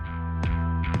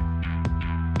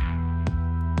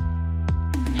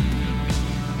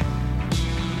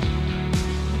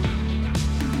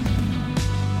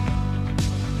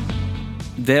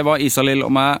 Det var Isalill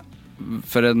og meg.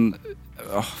 For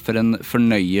en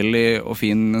fornøyelig og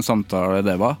fin samtale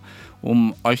det var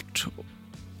om alt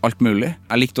mulig.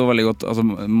 Jeg likte også veldig godt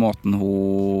måten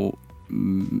hun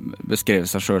beskrev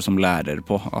seg selv som lærer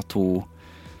på, at hun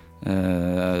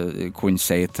kunne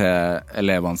si til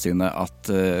elevene sine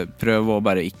at prøv å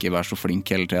bare ikke være så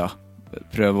flink hele tiden.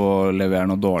 Prøv å levere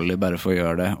noe dårlig bare for å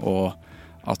gjøre det, og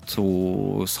at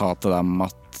hun sa til dem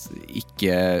at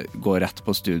ikke gå rett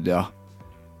på studier.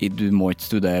 Du må ikke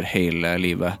studere hele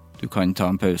livet. du kan ta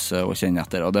en pause og kjenne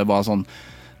etter, og det var sånn,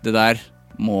 det der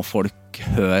må folk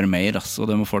høre mer, altså,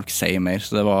 det må folk si mer,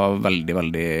 så det var veldig,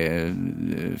 veldig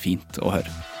fint å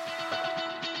høre.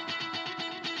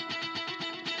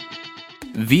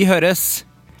 Vi høres,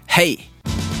 hei!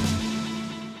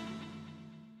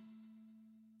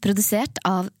 Produsert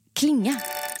av Klinge.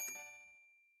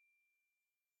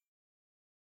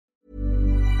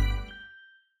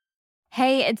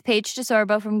 Hey, it's Paige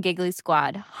DeSorbo from Giggly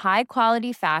Squad. High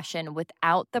quality fashion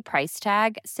without the price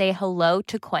tag. Say hello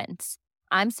to Quince.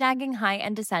 I'm snagging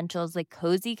high-end essentials like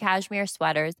cozy cashmere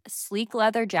sweaters, sleek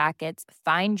leather jackets,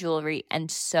 fine jewelry,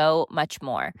 and so much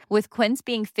more. With Quince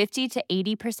being 50 to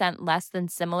 80% less than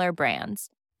similar brands.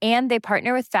 And they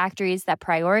partner with factories that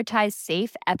prioritize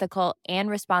safe, ethical, and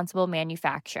responsible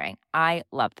manufacturing. I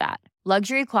love that.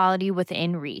 Luxury quality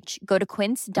within reach. Go to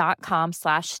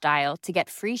quince.com/style to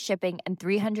get free shipping and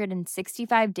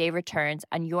 365-day returns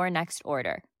on your next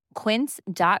order.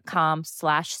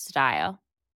 Quince.com/style.